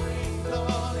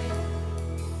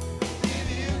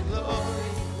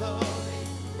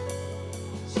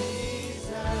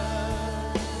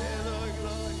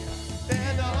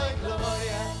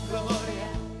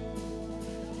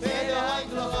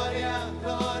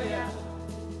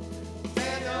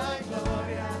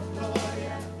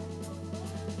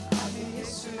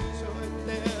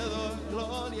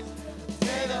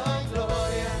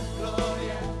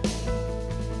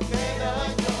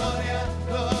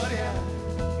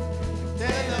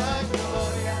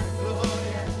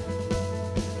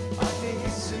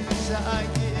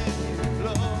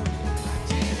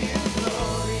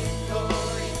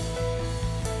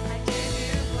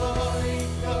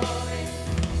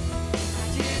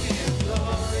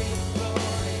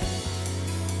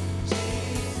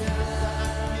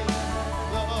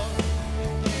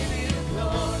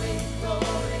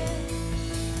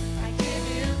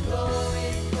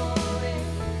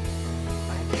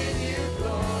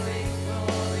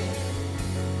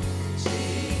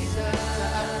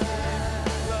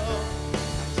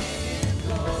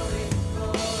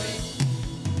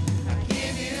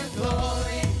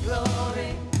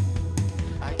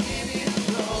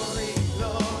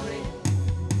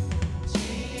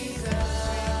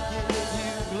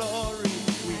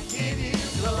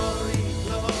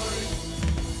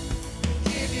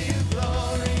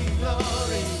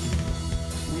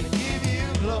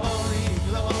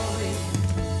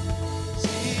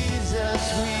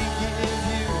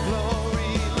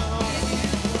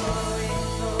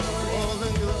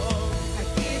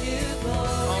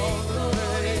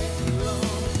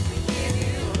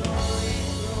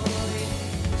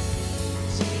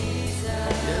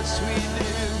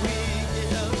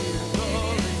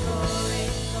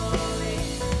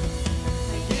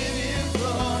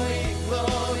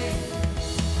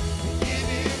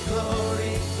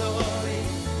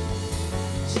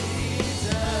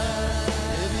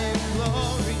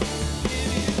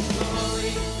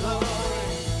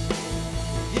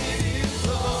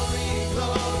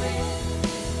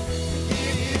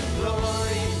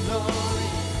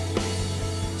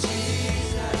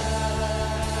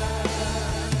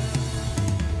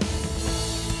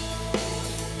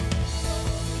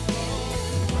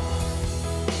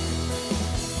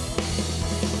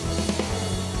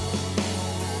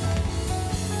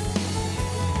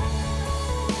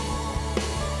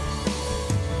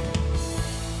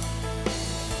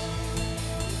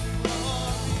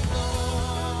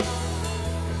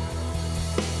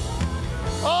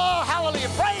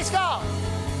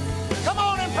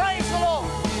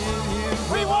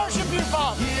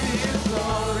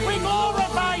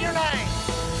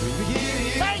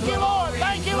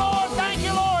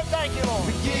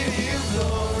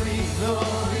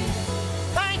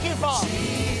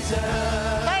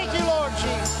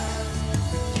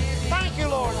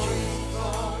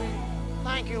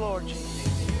 Lord Jesus.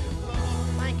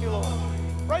 Thank you, Lord.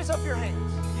 Raise up your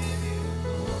hands.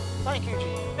 Thank you,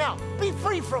 Jesus. Now, be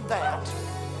free from that.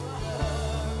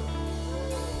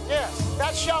 Yes,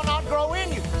 that shall not grow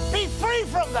in you. Be free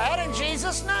from that in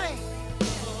Jesus' name.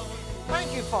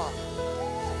 Thank you, Father.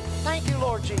 Thank you,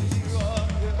 Lord Jesus.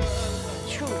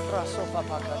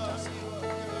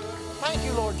 Thank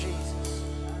you, Lord Jesus.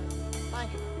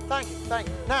 Thank you, thank you, thank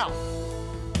you. Now,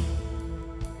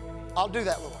 I'll do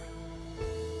that, Lord.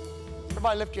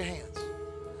 Everybody lift your hands.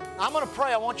 Now, I'm going to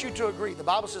pray. I want you to agree. The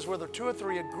Bible says, whether two or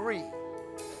three agree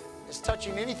is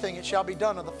touching anything, it shall be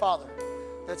done of the Father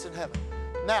that's in heaven.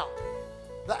 Now,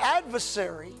 the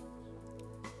adversary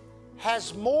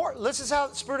has more, this is how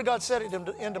the Spirit of God said it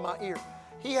into my ear.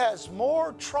 He has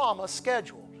more trauma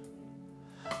scheduled.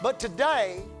 But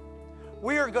today,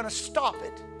 we are going to stop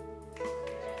it.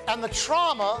 And the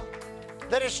trauma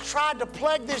that has tried to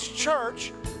plague this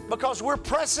church, because we're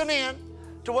pressing in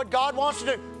to what God wants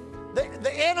to do.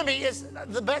 The enemy is,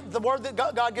 the word that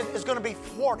God gives is going to be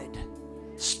thwarted,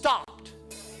 stopped.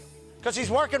 Because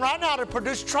he's working right now to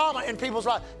produce trauma in people's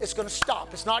lives. It's going to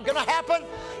stop. It's not going to happen.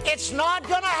 It's not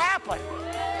going to happen.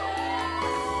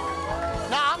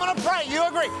 Now, I'm going to pray. You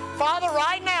agree. Father,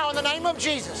 right now, in the name of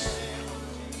Jesus,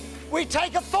 we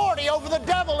take authority over the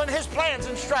devil and his plans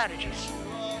and strategies.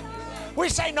 We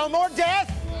say no more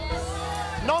death,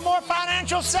 no more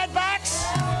financial setbacks,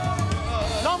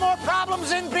 no more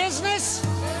problems in business.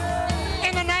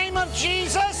 In the name of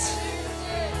Jesus,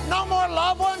 no more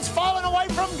loved ones falling away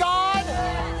from God,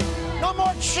 no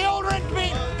more children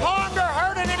being harmed or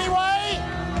hurt in any way.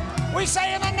 We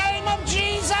say in the name of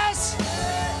Jesus,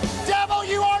 devil,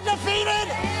 you are defeated.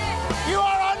 You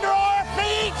are under our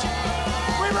feet.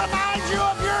 We remind you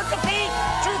of your defeat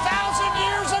 2,000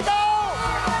 years ago.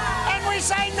 And we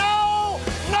say no,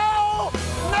 no,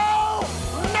 no,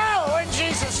 no in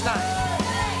Jesus' name.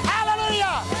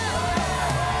 Hallelujah.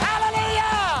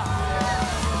 Hallelujah.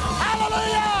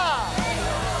 Hallelujah.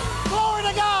 Glory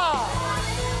to God.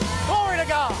 Glory to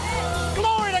God.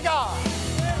 Glory to God.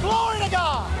 Glory to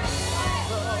God.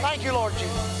 Thank you, Lord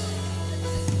Jesus.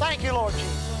 Thank you, Lord Jesus.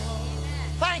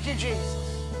 Thank you, Jesus.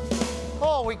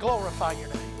 Oh, we glorify your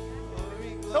name.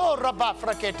 Oh,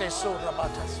 Rabafrakete Su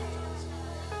Rabatas.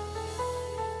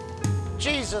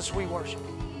 Jesus, we worship you.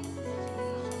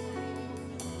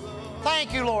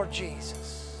 Thank you, Lord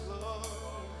Jesus.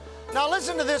 Now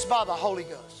listen to this by the Holy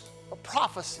Ghost, a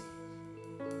prophecy.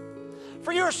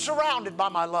 For you are surrounded by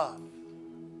my love,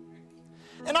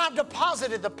 and I've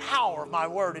deposited the power of my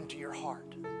word into your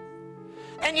heart.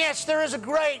 And yes, there is a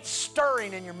great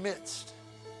stirring in your midst.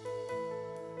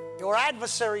 Your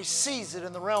adversary sees it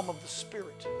in the realm of the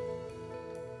Spirit.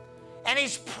 And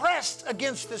he's pressed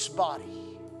against this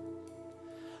body.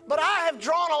 But I have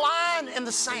drawn a line in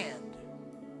the sand.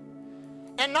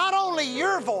 And not only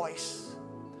your voice,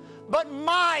 but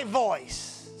my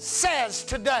voice says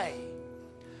today,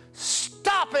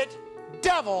 stop it,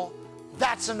 devil,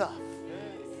 that's enough.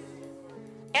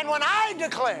 And when I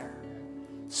declare,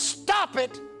 stop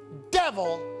it,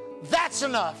 devil, that's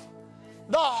enough,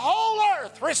 the whole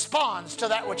earth responds to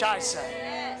that which I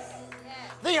say.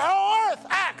 The whole earth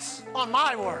acts on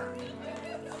my word.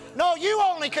 No, you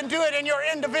only can do it in your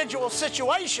individual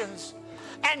situations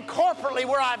and corporately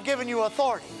where I've given you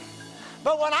authority.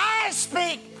 But when I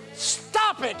speak,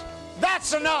 stop it,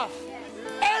 that's enough.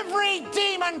 Every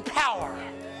demon power,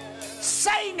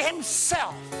 Satan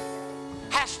himself,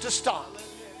 has to stop.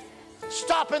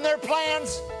 Stop in their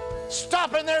plans,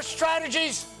 stop in their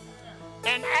strategies.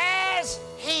 And as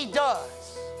he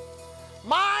does,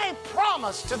 my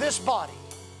promise to this body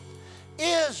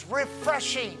is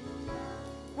refreshing,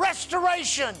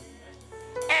 restoration,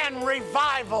 and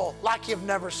revival like you've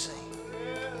never seen.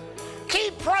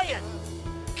 Keep praying,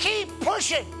 keep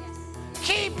pushing,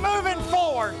 keep moving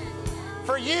forward,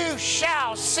 for you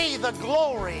shall see the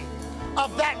glory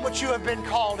of that which you have been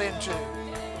called into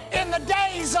in the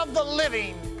days of the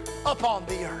living upon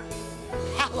the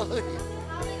earth. Hallelujah.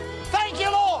 Thank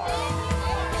you, Lord.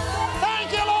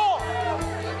 Thank you, Lord.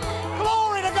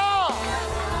 Glory to God.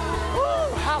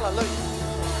 Woo, hallelujah.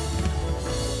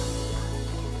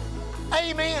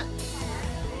 Amen.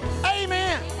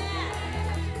 Amen.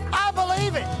 I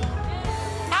believe it.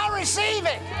 I receive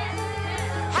it.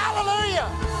 Hallelujah.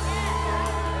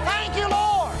 Thank you,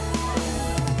 Lord.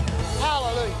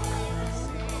 Hallelujah.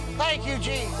 Thank you,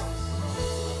 Jesus.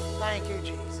 Thank you,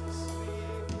 Jesus.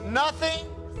 Nothing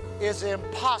is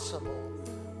impossible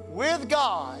with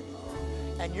God,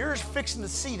 and you're fixing to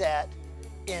see that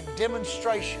in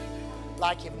demonstration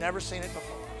like you've never seen it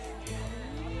before.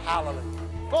 Hallelujah.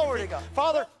 Glory to God.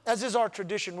 Father, as is our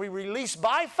tradition, we release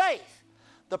by faith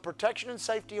the protection and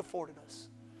safety afforded us.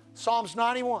 Psalms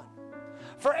 91.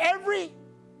 For every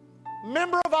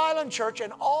member of Island Church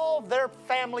and all their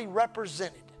family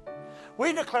represented,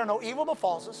 we declare no evil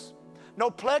befalls us, no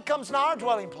plague comes nigh our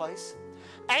dwelling place.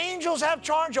 Angels have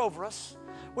charge over us.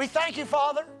 We thank you,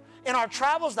 Father, in our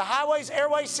travels, the highways,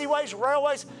 airways, seaways,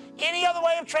 railways, any other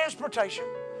way of transportation.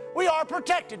 We are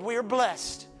protected. We are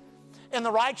blessed. In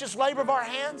the righteous labor of our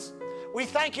hands, we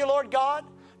thank you, Lord God,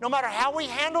 no matter how we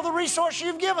handle the resource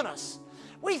you've given us.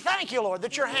 We thank you, Lord,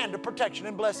 that your hand of protection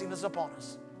and blessing is upon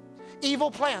us.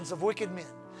 Evil plans of wicked men,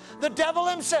 the devil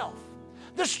himself,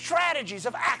 the strategies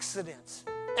of accidents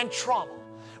and trauma,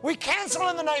 we cancel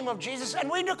in the name of Jesus, and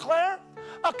we declare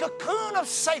a cocoon of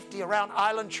safety around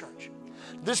Island Church.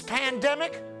 This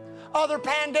pandemic, other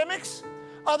pandemics,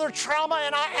 other trauma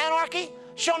and anarchy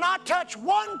shall not touch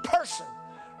one person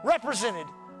represented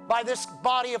by this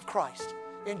body of Christ,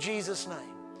 in Jesus'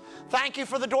 name. Thank you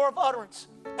for the door of utterance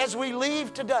as we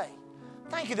leave today.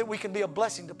 Thank you that we can be a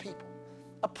blessing to people,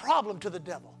 a problem to the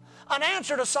devil, an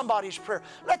answer to somebody's prayer.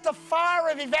 Let the fire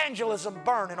of evangelism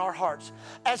burn in our hearts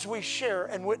as we share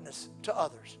and witness to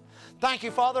others. Thank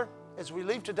you, Father. As we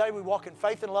leave today, we walk in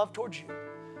faith and love towards you.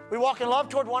 We walk in love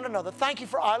toward one another. Thank you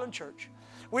for Island Church.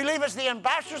 We leave as the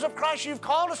ambassadors of Christ you've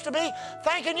called us to be,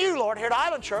 thanking you, Lord, here at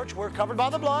Island Church. We're covered by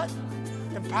the blood,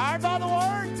 empowered by the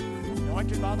Word,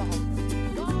 anointed by the Holy Spirit.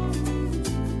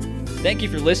 Thank you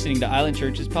for listening to Island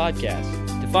Church's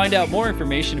podcast. To find out more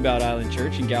information about Island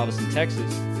Church in Galveston,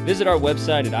 Texas, visit our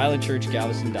website at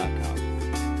islandchurchgalveston.com.